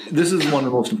 This is one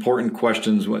of the most important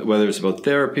questions, whether it's about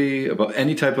therapy, about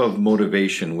any type of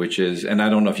motivation, which is, and I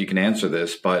don't know if you can answer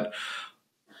this, but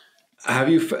how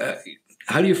do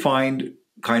you find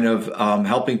kind of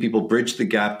helping people bridge the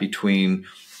gap between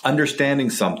understanding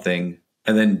something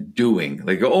and then doing?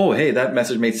 Like, oh, hey, that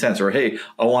message made sense, or hey,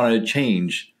 I want to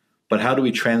change, but how do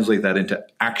we translate that into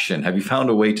action? Have you found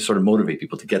a way to sort of motivate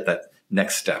people to get that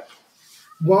next step?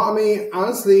 Well, I mean,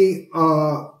 honestly,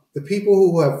 the people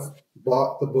who have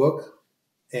bought the book,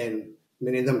 and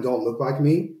many of them don't look like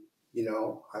me,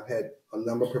 I've had a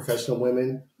number of professional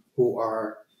women who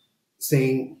are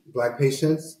seeing Black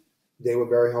patients. They were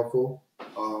very helpful,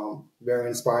 very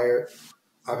inspired.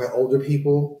 I've had older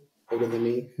people, older than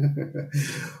me,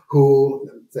 who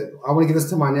said, I want to give this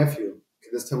to my nephew,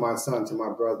 give this to my son, to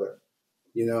my brother,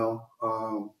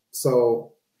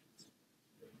 So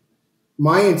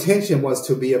my intention was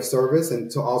to be of service and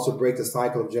to also break the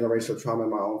cycle of generational trauma in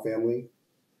my own family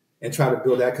and try to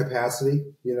build that capacity,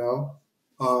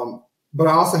 But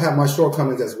I also have my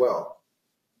shortcomings as well.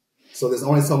 So there's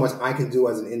only so much I can do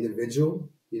as an individual.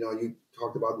 You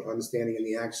talked about the understanding and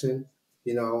the action.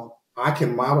 I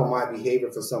can model my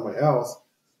behavior for someone else,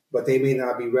 but they may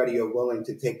not be ready or willing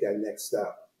to take that next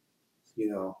step.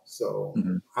 So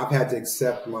I've had to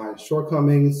accept my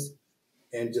shortcomings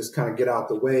and just kind of get out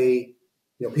the way.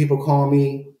 People call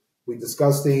me, we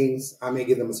discuss things. I may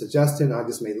give them a suggestion. I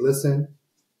just may listen.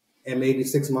 And maybe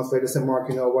 6 months later, say, Mark,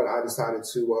 you know what? I decided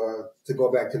to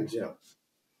go back to the gym,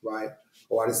 right?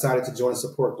 Or I decided to join a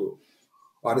support group.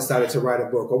 Or I decided to write a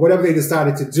book, or whatever they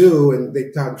decided to do, and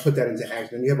they try to put that into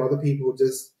action. And you have other people who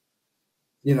just,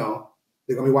 they're going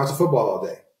to be watching football all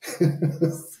day.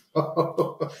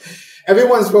 So,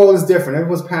 everyone's role is different.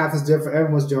 Everyone's path is different.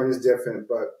 Everyone's journey is different.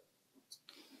 But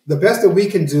the best that we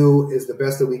can do is the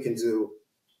best that we can do,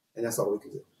 and that's all we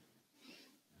can do.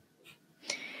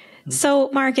 So,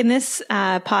 Mark, in this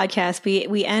podcast,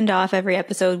 we end off every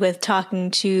episode with talking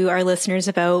to our listeners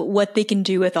about what they can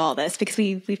do with all this, because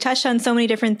we've touched on so many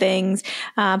different things,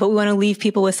 but we want to leave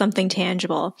people with something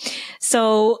tangible.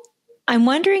 So I'm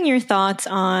wondering your thoughts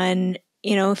on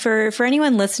for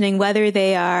anyone listening, whether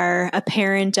they are a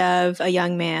parent of a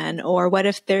young man or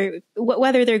whether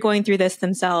they're going through this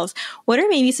themselves, what are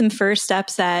maybe some first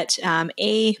steps that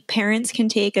A, parents can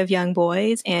take of young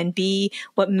boys, and B,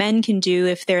 what men can do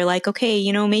if they're like,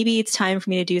 okay, maybe it's time for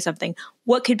me to do something?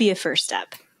 What could be a first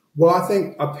step? Well, I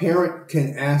think a parent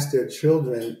can ask their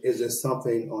children, is there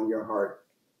something on your heart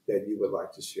that you would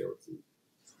like to share with me?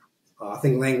 I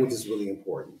think language is really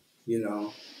important.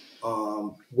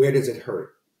 Where does it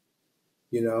hurt?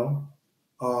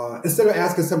 Instead of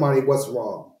asking somebody what's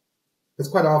wrong, because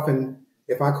quite often,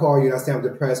 if I call you and I say I'm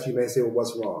depressed, you may say, well,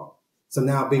 what's wrong? So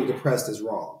now being depressed is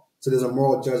wrong. So there's a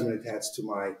moral judgment attached to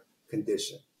my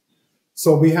condition.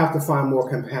 So we have to find more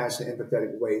compassionate,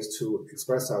 empathetic ways to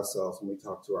express ourselves when we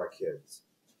talk to our kids,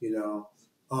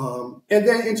 and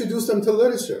then introduce them to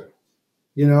literature,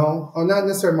 or not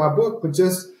necessarily my book, but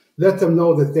just let them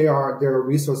know that there are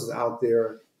resources out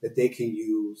there that they can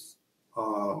use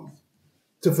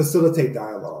to facilitate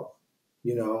dialogue,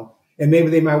 and maybe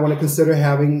they might want to consider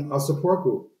having a support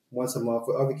group once a month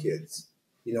for other kids.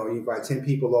 You invite 10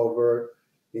 people over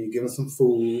and you give them some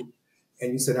food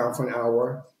and you sit down for an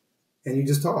hour and you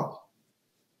just talk.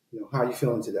 How are you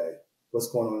feeling today?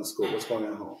 What's going on in school? What's going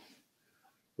on at home?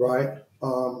 Right?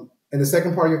 And the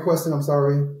second part of your question, I'm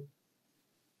sorry.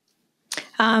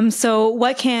 So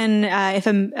what can, if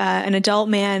an adult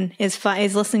man is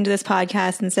listening to this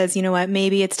podcast and says, you know what,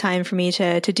 maybe it's time for me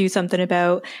to do something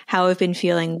about how I've been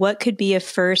feeling, what could be a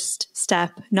first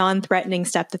step, non-threatening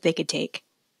step that they could take?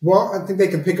 Well, I think they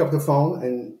can pick up the phone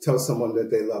and tell someone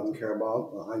that they love and care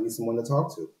about, I need someone to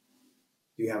talk to.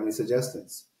 Do you have any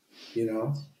suggestions? They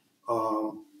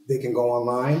can go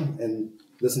online and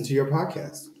listen to your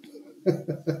podcast.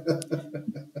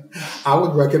 I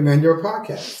would recommend your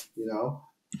podcast,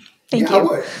 Thank you. I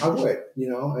would,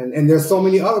 and there's so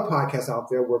many other podcasts out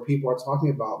there where people are talking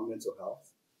about mental health.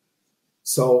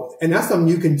 So, and that's something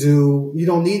you can do. You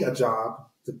don't need a job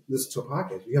to listen to a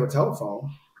podcast. You have a telephone,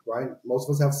 right? Most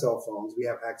of us have cell phones. We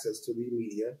have access to the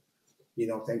media,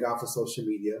 thank God for social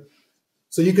media.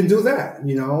 So you can do that,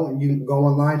 you can go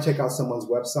online, check out someone's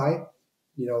website.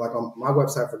 Like on my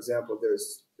website, for example,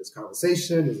 there's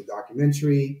conversation, there's a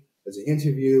documentary, there's an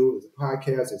interview, there's a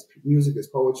podcast, there's music, there's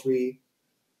poetry.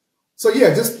 So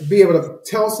yeah, just be able to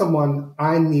tell someone,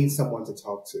 I need someone to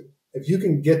talk to. If you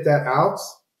can get that out,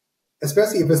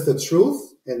 especially if it's the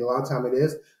truth, and a lot of time it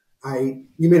is,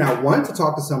 you may not want to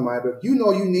talk to somebody, but if you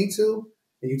know you need to,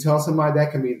 and you tell somebody,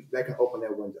 that can open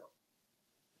that window.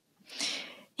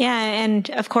 Yeah. And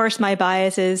of course, my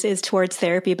bias is towards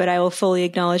therapy, but I will fully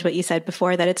acknowledge what you said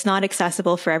before, that it's not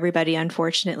accessible for everybody,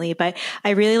 unfortunately. But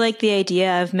I really like the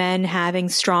idea of men having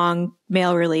strong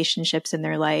male relationships in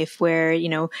their life where,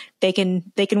 they can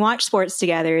watch sports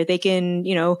together. They can,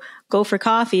 go for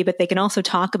coffee, but they can also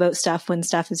talk about stuff when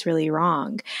stuff is really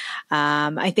wrong.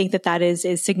 I think that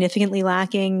is significantly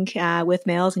lacking with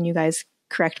males, and you guys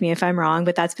correct me if I'm wrong,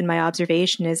 but that's been my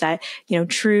observation, is that,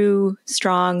 true,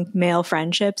 strong male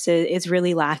friendships is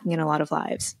really lacking in a lot of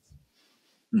lives.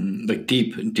 Like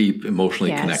deep,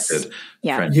 emotionally connected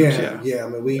friendships. Yeah. I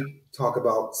mean, we talk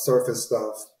about surface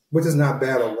stuff, which is not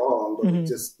bad or wrong, but we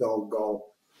just don't go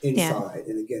inside.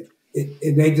 Yeah. And again,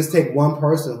 it may just take one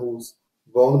person who's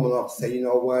vulnerable enough to say, you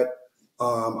know what,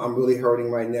 I'm really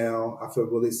hurting right now. I feel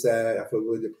really sad. I feel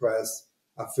really depressed.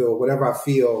 I feel whatever I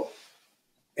feel.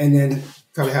 And then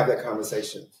try to have that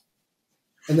conversation.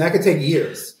 And that could take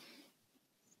years.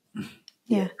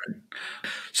 Yeah.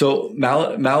 So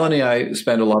Melanie and I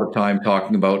spend a lot of time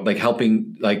talking about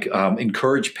helping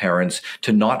encourage parents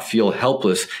to not feel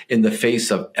helpless in the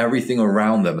face of everything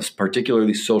around them,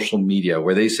 particularly social media,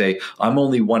 where they say, I'm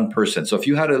only one person. So if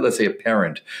you had let's say a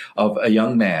parent of a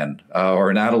young man or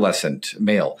an adolescent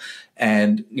male,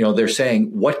 and they're saying,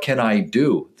 what can I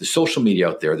do? There's social media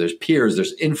out there. There's peers.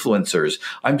 There's influencers.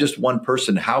 I'm just one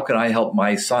person. How can I help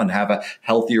my son have a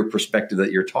healthier perspective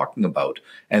that you're talking about?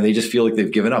 And they just feel like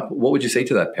they've given up. What would you say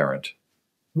to that parent?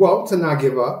 Well, to not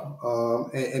give up,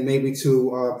 and maybe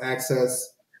to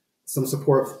access some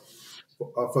support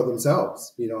for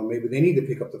themselves. Maybe they need to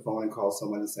pick up the phone and call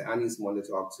someone and say, I need someone to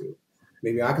talk to.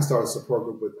 Maybe I can start a support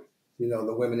group with,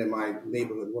 the women in my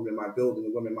neighborhood, the women in my building,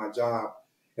 the women in my job.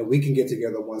 And we can get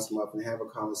together once a month and have a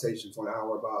conversation for an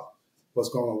hour about what's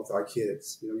going on with our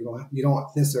kids. You don't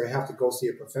necessarily have to go see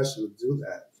a professional to do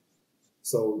that.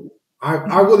 So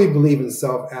I really believe in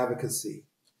self-advocacy,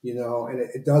 and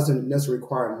it doesn't necessarily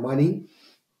require money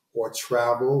or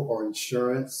travel or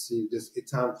insurance.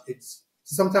 It's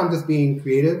sometimes just being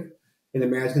creative and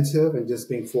imaginative and just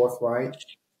being forthright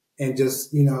and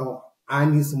just, I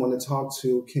need someone to talk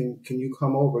to. Can you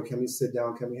come over? Can we sit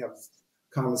down? Can we have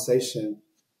a conversation?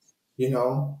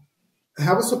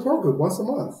 Have a support group once a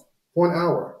month for an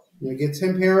hour. Get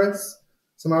 10 parents,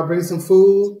 somebody bring some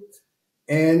food,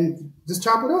 and just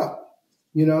chop it up.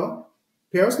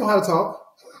 Parents know how to talk.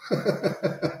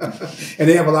 And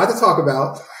they have a lot to talk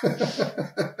about.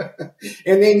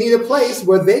 And they need a place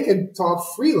where they can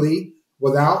talk freely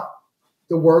without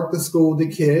the work, the school, the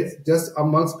kids, just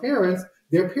amongst parents,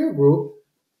 their peer group.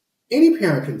 Any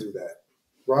parent can do that,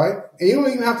 right? And you don't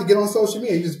even have to get on social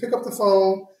media. You just pick up the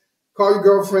phone, call your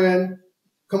girlfriend,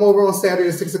 come over on Saturday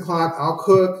at 6 o'clock. I'll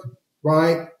cook,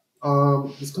 right?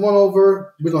 Just come on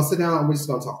over. We're going to sit down and we're just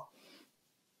going to talk.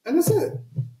 And that's it.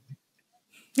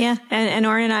 Yeah. And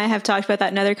Oren and I have talked about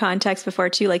that in other contexts before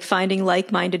too, like finding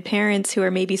like-minded parents who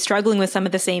are maybe struggling with some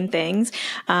of the same things.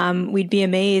 We'd be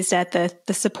amazed at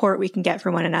the support we can get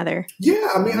from one another. Yeah.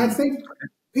 I mean, I think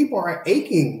people are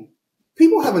aching.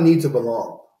 People have a need to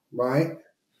belong, right?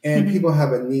 And people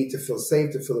have a need to feel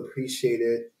safe, to feel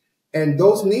appreciated. And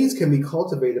those needs can be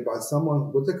cultivated by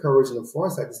someone with the courage and the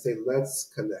foresight to say, let's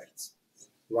connect,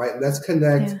 right? Let's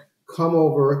connect. Yeah. Come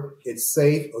over. It's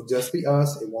safe. It'll just be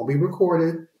us. It won't be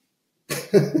recorded.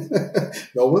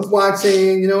 No one's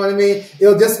watching. You know what I mean?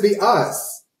 It'll just be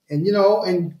us. And,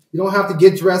 and you don't have to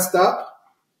get dressed up.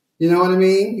 You know what I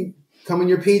mean? Come in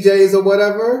your PJs or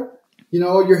whatever.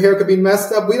 Your hair could be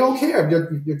messed up. We don't care.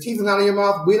 If your teeth are out of your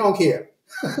mouth, we don't care.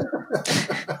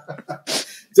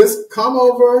 Just come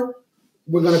over.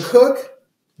 We're going to cook.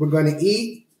 We're going to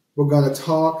eat. We're going to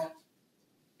talk.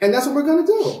 And that's what we're going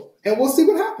to do. And we'll see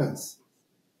what happens.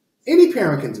 Any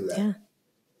parent can do that.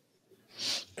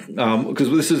 Yeah.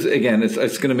 Because this is, again, it's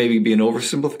going to maybe be an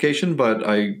oversimplification, but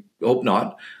I hope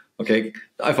not. Okay.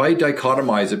 If I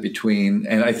dichotomize it between,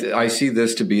 and I see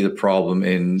this to be the problem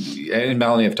and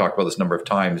Melanie, I've talked about this a number of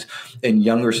times, in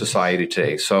younger society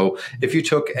today. So if you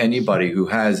took anybody who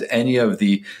has any of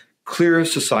the clear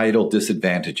societal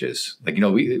disadvantages, like,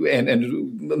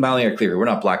 and Melanie are clear, we're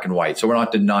not black and white, so we're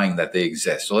not denying that they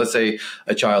exist. So let's say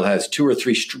a child has 2 or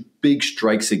 3 big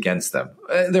strikes against them.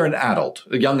 They're an adult,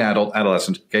 a young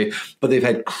adolescent, okay? But they've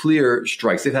had clear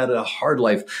strikes. They've had a hard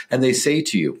life, and they say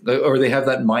to you, or they have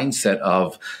that mindset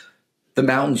of, the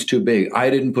mountain's too big. I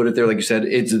didn't put it there, like you said,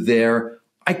 it's there.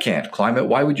 I can't climb it.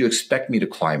 Why would you expect me to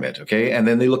climb it? Okay. And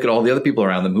then they look at all the other people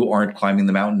around them who aren't climbing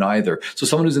the mountain either. So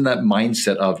someone who's in that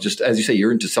mindset of, just as you say,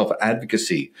 you're into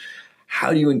self-advocacy.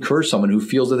 How do you encourage someone who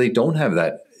feels that they don't have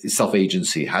that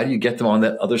self-agency? How do you get them on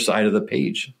that other side of the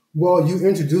page? Well, you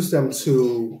introduce them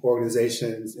to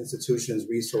organizations, institutions,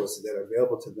 resources that are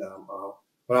available to them.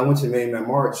 When I went to Maine in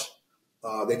March,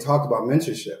 they talked about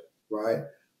mentorship, right?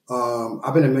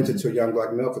 I've been a mentor to a young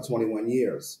black male for 21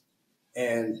 years.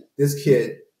 And this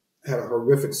kid had a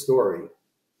horrific story,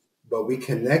 but we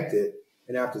connected.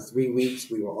 And after 3 weeks,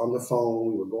 we were on the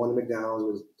phone. We were going to McDonald's.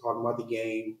 We were talking about the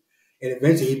game. And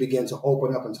eventually he began to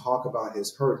open up and talk about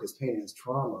his hurt, his pain, and his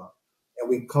trauma. And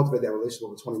we cultivated that relationship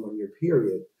over a 21-year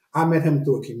period. I met him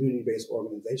through a community-based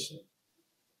organization.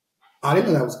 I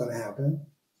didn't know that was going to happen.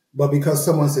 But because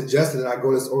someone suggested that I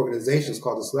go to this organization, it's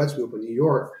called the Sledge Group in New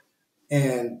York,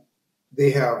 and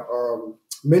they have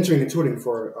mentoring and tutoring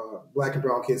for Black and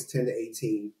brown kids 10 to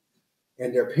 18.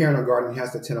 And their parent or guardian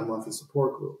has to attend a monthly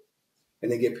support group. And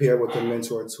they get paired with a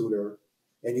mentor or tutor.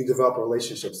 And you develop a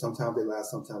relationship. Sometimes they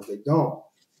last, sometimes they don't.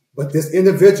 But this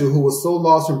individual who was so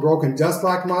lost and broken, just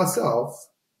like myself,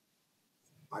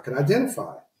 I could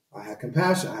identify. I had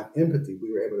compassion. I had empathy.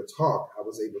 We were able to talk. I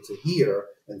was able to hear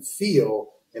and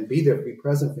feel and be there, be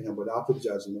present for him without the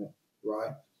judgment,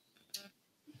 right?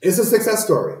 It's a success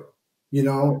story.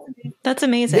 That's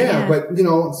amazing. Yeah, but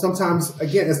sometimes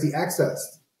again, it's the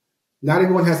access. Not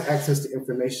everyone has access to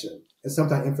information, and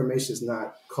sometimes information is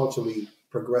not culturally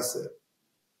progressive.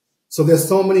 So there's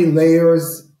so many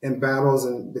layers and battles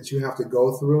that you have to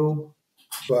go through.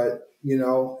 But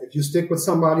if you stick with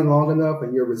somebody long enough,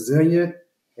 and you're resilient,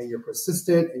 and you're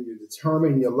persistent, and you're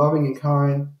determined, and you're loving and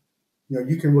kind,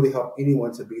 you can really help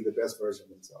anyone to be the best version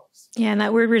of themselves. Yeah. And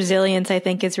that word resilience, I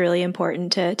think, is really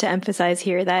important to emphasize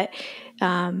here, that,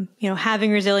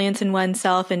 having resilience in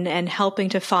oneself and helping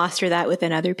to foster that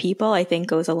within other people, I think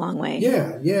goes a long way.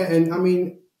 Yeah. Yeah. And I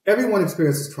mean, everyone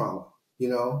experiences trauma,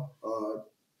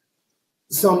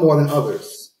 some more than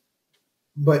others.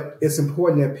 But it's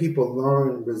important that people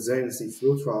learn resiliency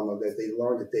through trauma, that they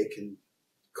learn that they can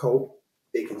cope,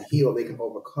 they can heal, they can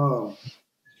overcome.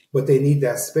 But they need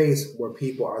that space where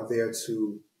people are there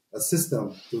to assist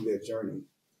them through their journey,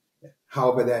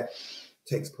 however that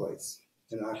takes place.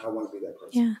 And I want to be that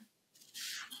person.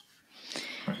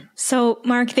 Yeah. So,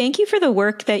 Mark, thank you for the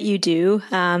work that you do.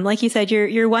 Like you said,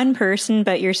 you're one person,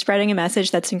 but you're spreading a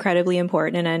message that's incredibly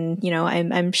important, and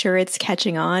I'm sure it's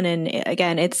catching on. And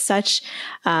again, it's such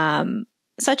an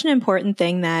important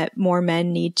thing that more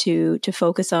men need to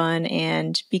focus on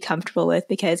and be comfortable with,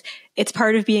 because it's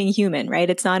part of being human, right?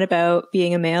 It's not about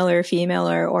being a male or a female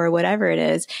or whatever it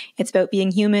is. It's about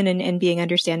being human and being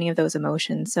understanding of those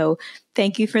emotions. So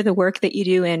thank you for the work that you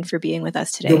do and for being with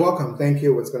us today. You're welcome. Thank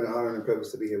you. It's been an honor and a privilege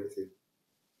to be here with you.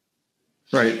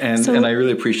 Right. And I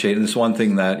really appreciate it. And this one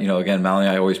thing that, again, Mallory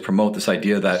and I always promote this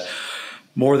idea that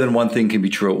more than one thing can be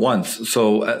true at once.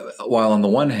 So while on the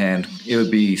one hand, it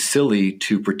would be silly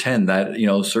to pretend that,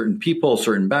 certain people,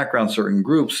 certain backgrounds, certain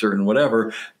groups, certain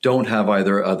whatever, don't have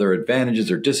either other advantages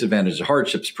or disadvantages,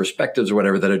 hardships, perspectives, or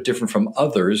whatever that are different from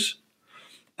others.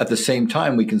 At the same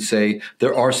time, we can say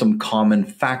there are some common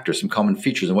factors, some common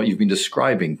features in what you've been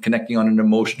describing, connecting on an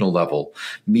emotional level,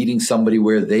 meeting somebody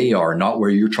where they are, not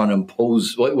where you're trying to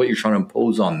impose what you're trying to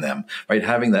impose on them, right?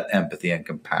 Having that empathy and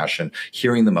compassion,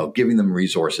 hearing them out, giving them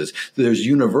resources. There's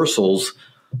universals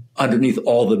underneath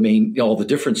all the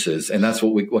differences. And that's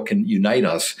what can unite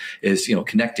us is,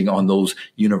 connecting on those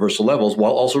universal levels,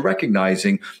 while also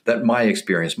recognizing that my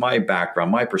experience, my background,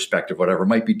 my perspective, whatever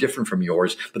might be different from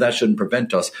yours, but that shouldn't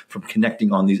prevent us from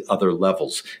connecting on these other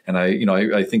levels. And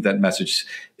I think that message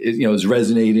is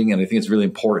resonating, and I think it's really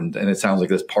important. And it sounds like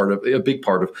that's a big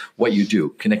part of what you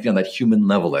do, connecting on that human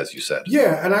level, as you said.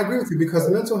 Yeah. And I agree with you, because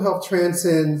mental health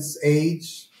transcends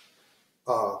age,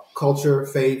 culture,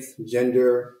 faith,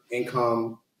 gender,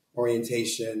 income,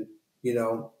 orientation.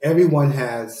 Everyone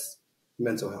has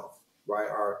mental health, right?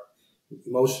 Our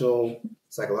emotional,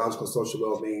 psychological, social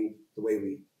well-being, the way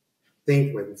we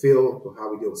think, the way we feel,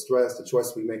 how we deal with stress, the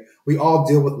choices we make. We all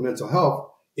deal with mental health.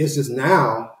 It's just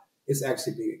now it's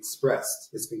actually being expressed.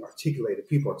 It's being articulated.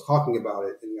 People are talking about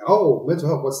it. And oh, mental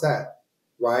health, what's that?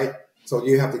 Right? So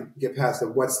you have to get past the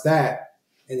what's that?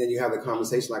 And then you have the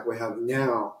conversation like we're having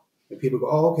now. And people go,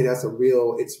 oh, okay, it's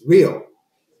real.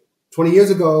 20 years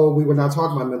ago, we were not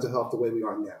talking about mental health the way we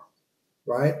are now,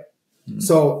 right? Mm-hmm.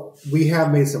 So we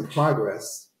have made some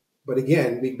progress. But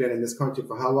again, we've been in this country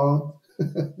for how long?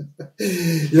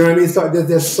 You know what I mean? So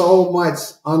there's so much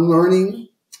unlearning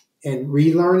and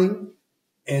relearning.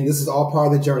 And this is all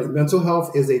part of the journey. Mental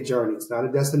health is a journey. It's not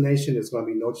a destination. There's going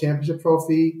to be no championship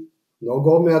trophy, no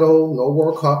gold medal, no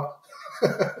World Cup.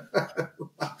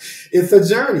 It's a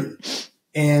journey.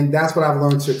 And that's what I've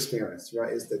learned to experience,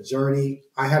 right? It's the journey.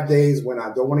 I have days when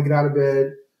I don't want to get out of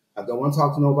bed. I don't want to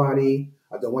talk to nobody.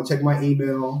 I don't want to check my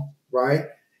email, right?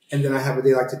 And then I have a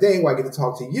day like today where I get to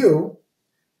talk to you.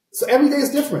 So every day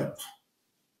is different,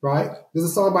 right? There's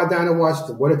a song by Dinah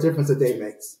Washington, What a Difference a Day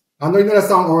Makes. I know you know that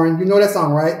song, Oren. You know that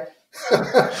song, right?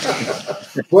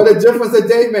 What a difference a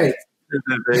day makes.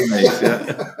 A day makes,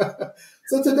 yeah.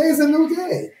 So today's a new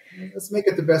day. Let's make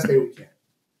it the best day we can.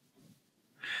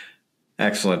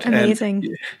 Excellent. Amazing.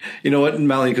 And you know what,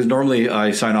 Mallory, because normally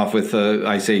I sign off with,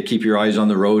 I say, keep your eyes on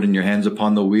the road and your hands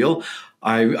upon the wheel.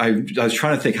 I was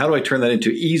trying to think, how do I turn that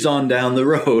into ease on down the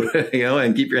road,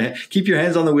 and keep your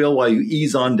hands on the wheel while you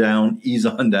ease on down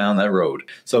that road.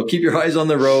 So keep your eyes on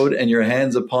the road and your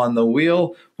hands upon the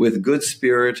wheel with good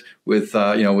spirit, with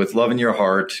love in your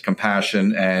heart,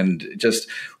 compassion, and just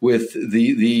with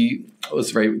the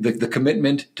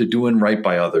commitment to doing right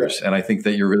by others. And I think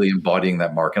that you're really embodying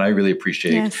that, Mark. And I really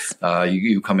appreciate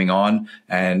you coming on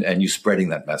and you spreading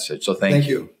that message. So thank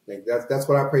you. That's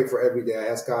what I pray for every day. I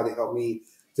ask God to help me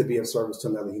to be of service to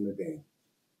another human being.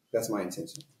 That's my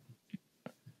intention.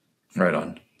 Right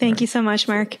on. Thank you so much,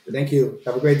 Mark. Thank you.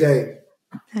 Have a great day.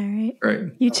 All right.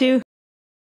 Right. You too.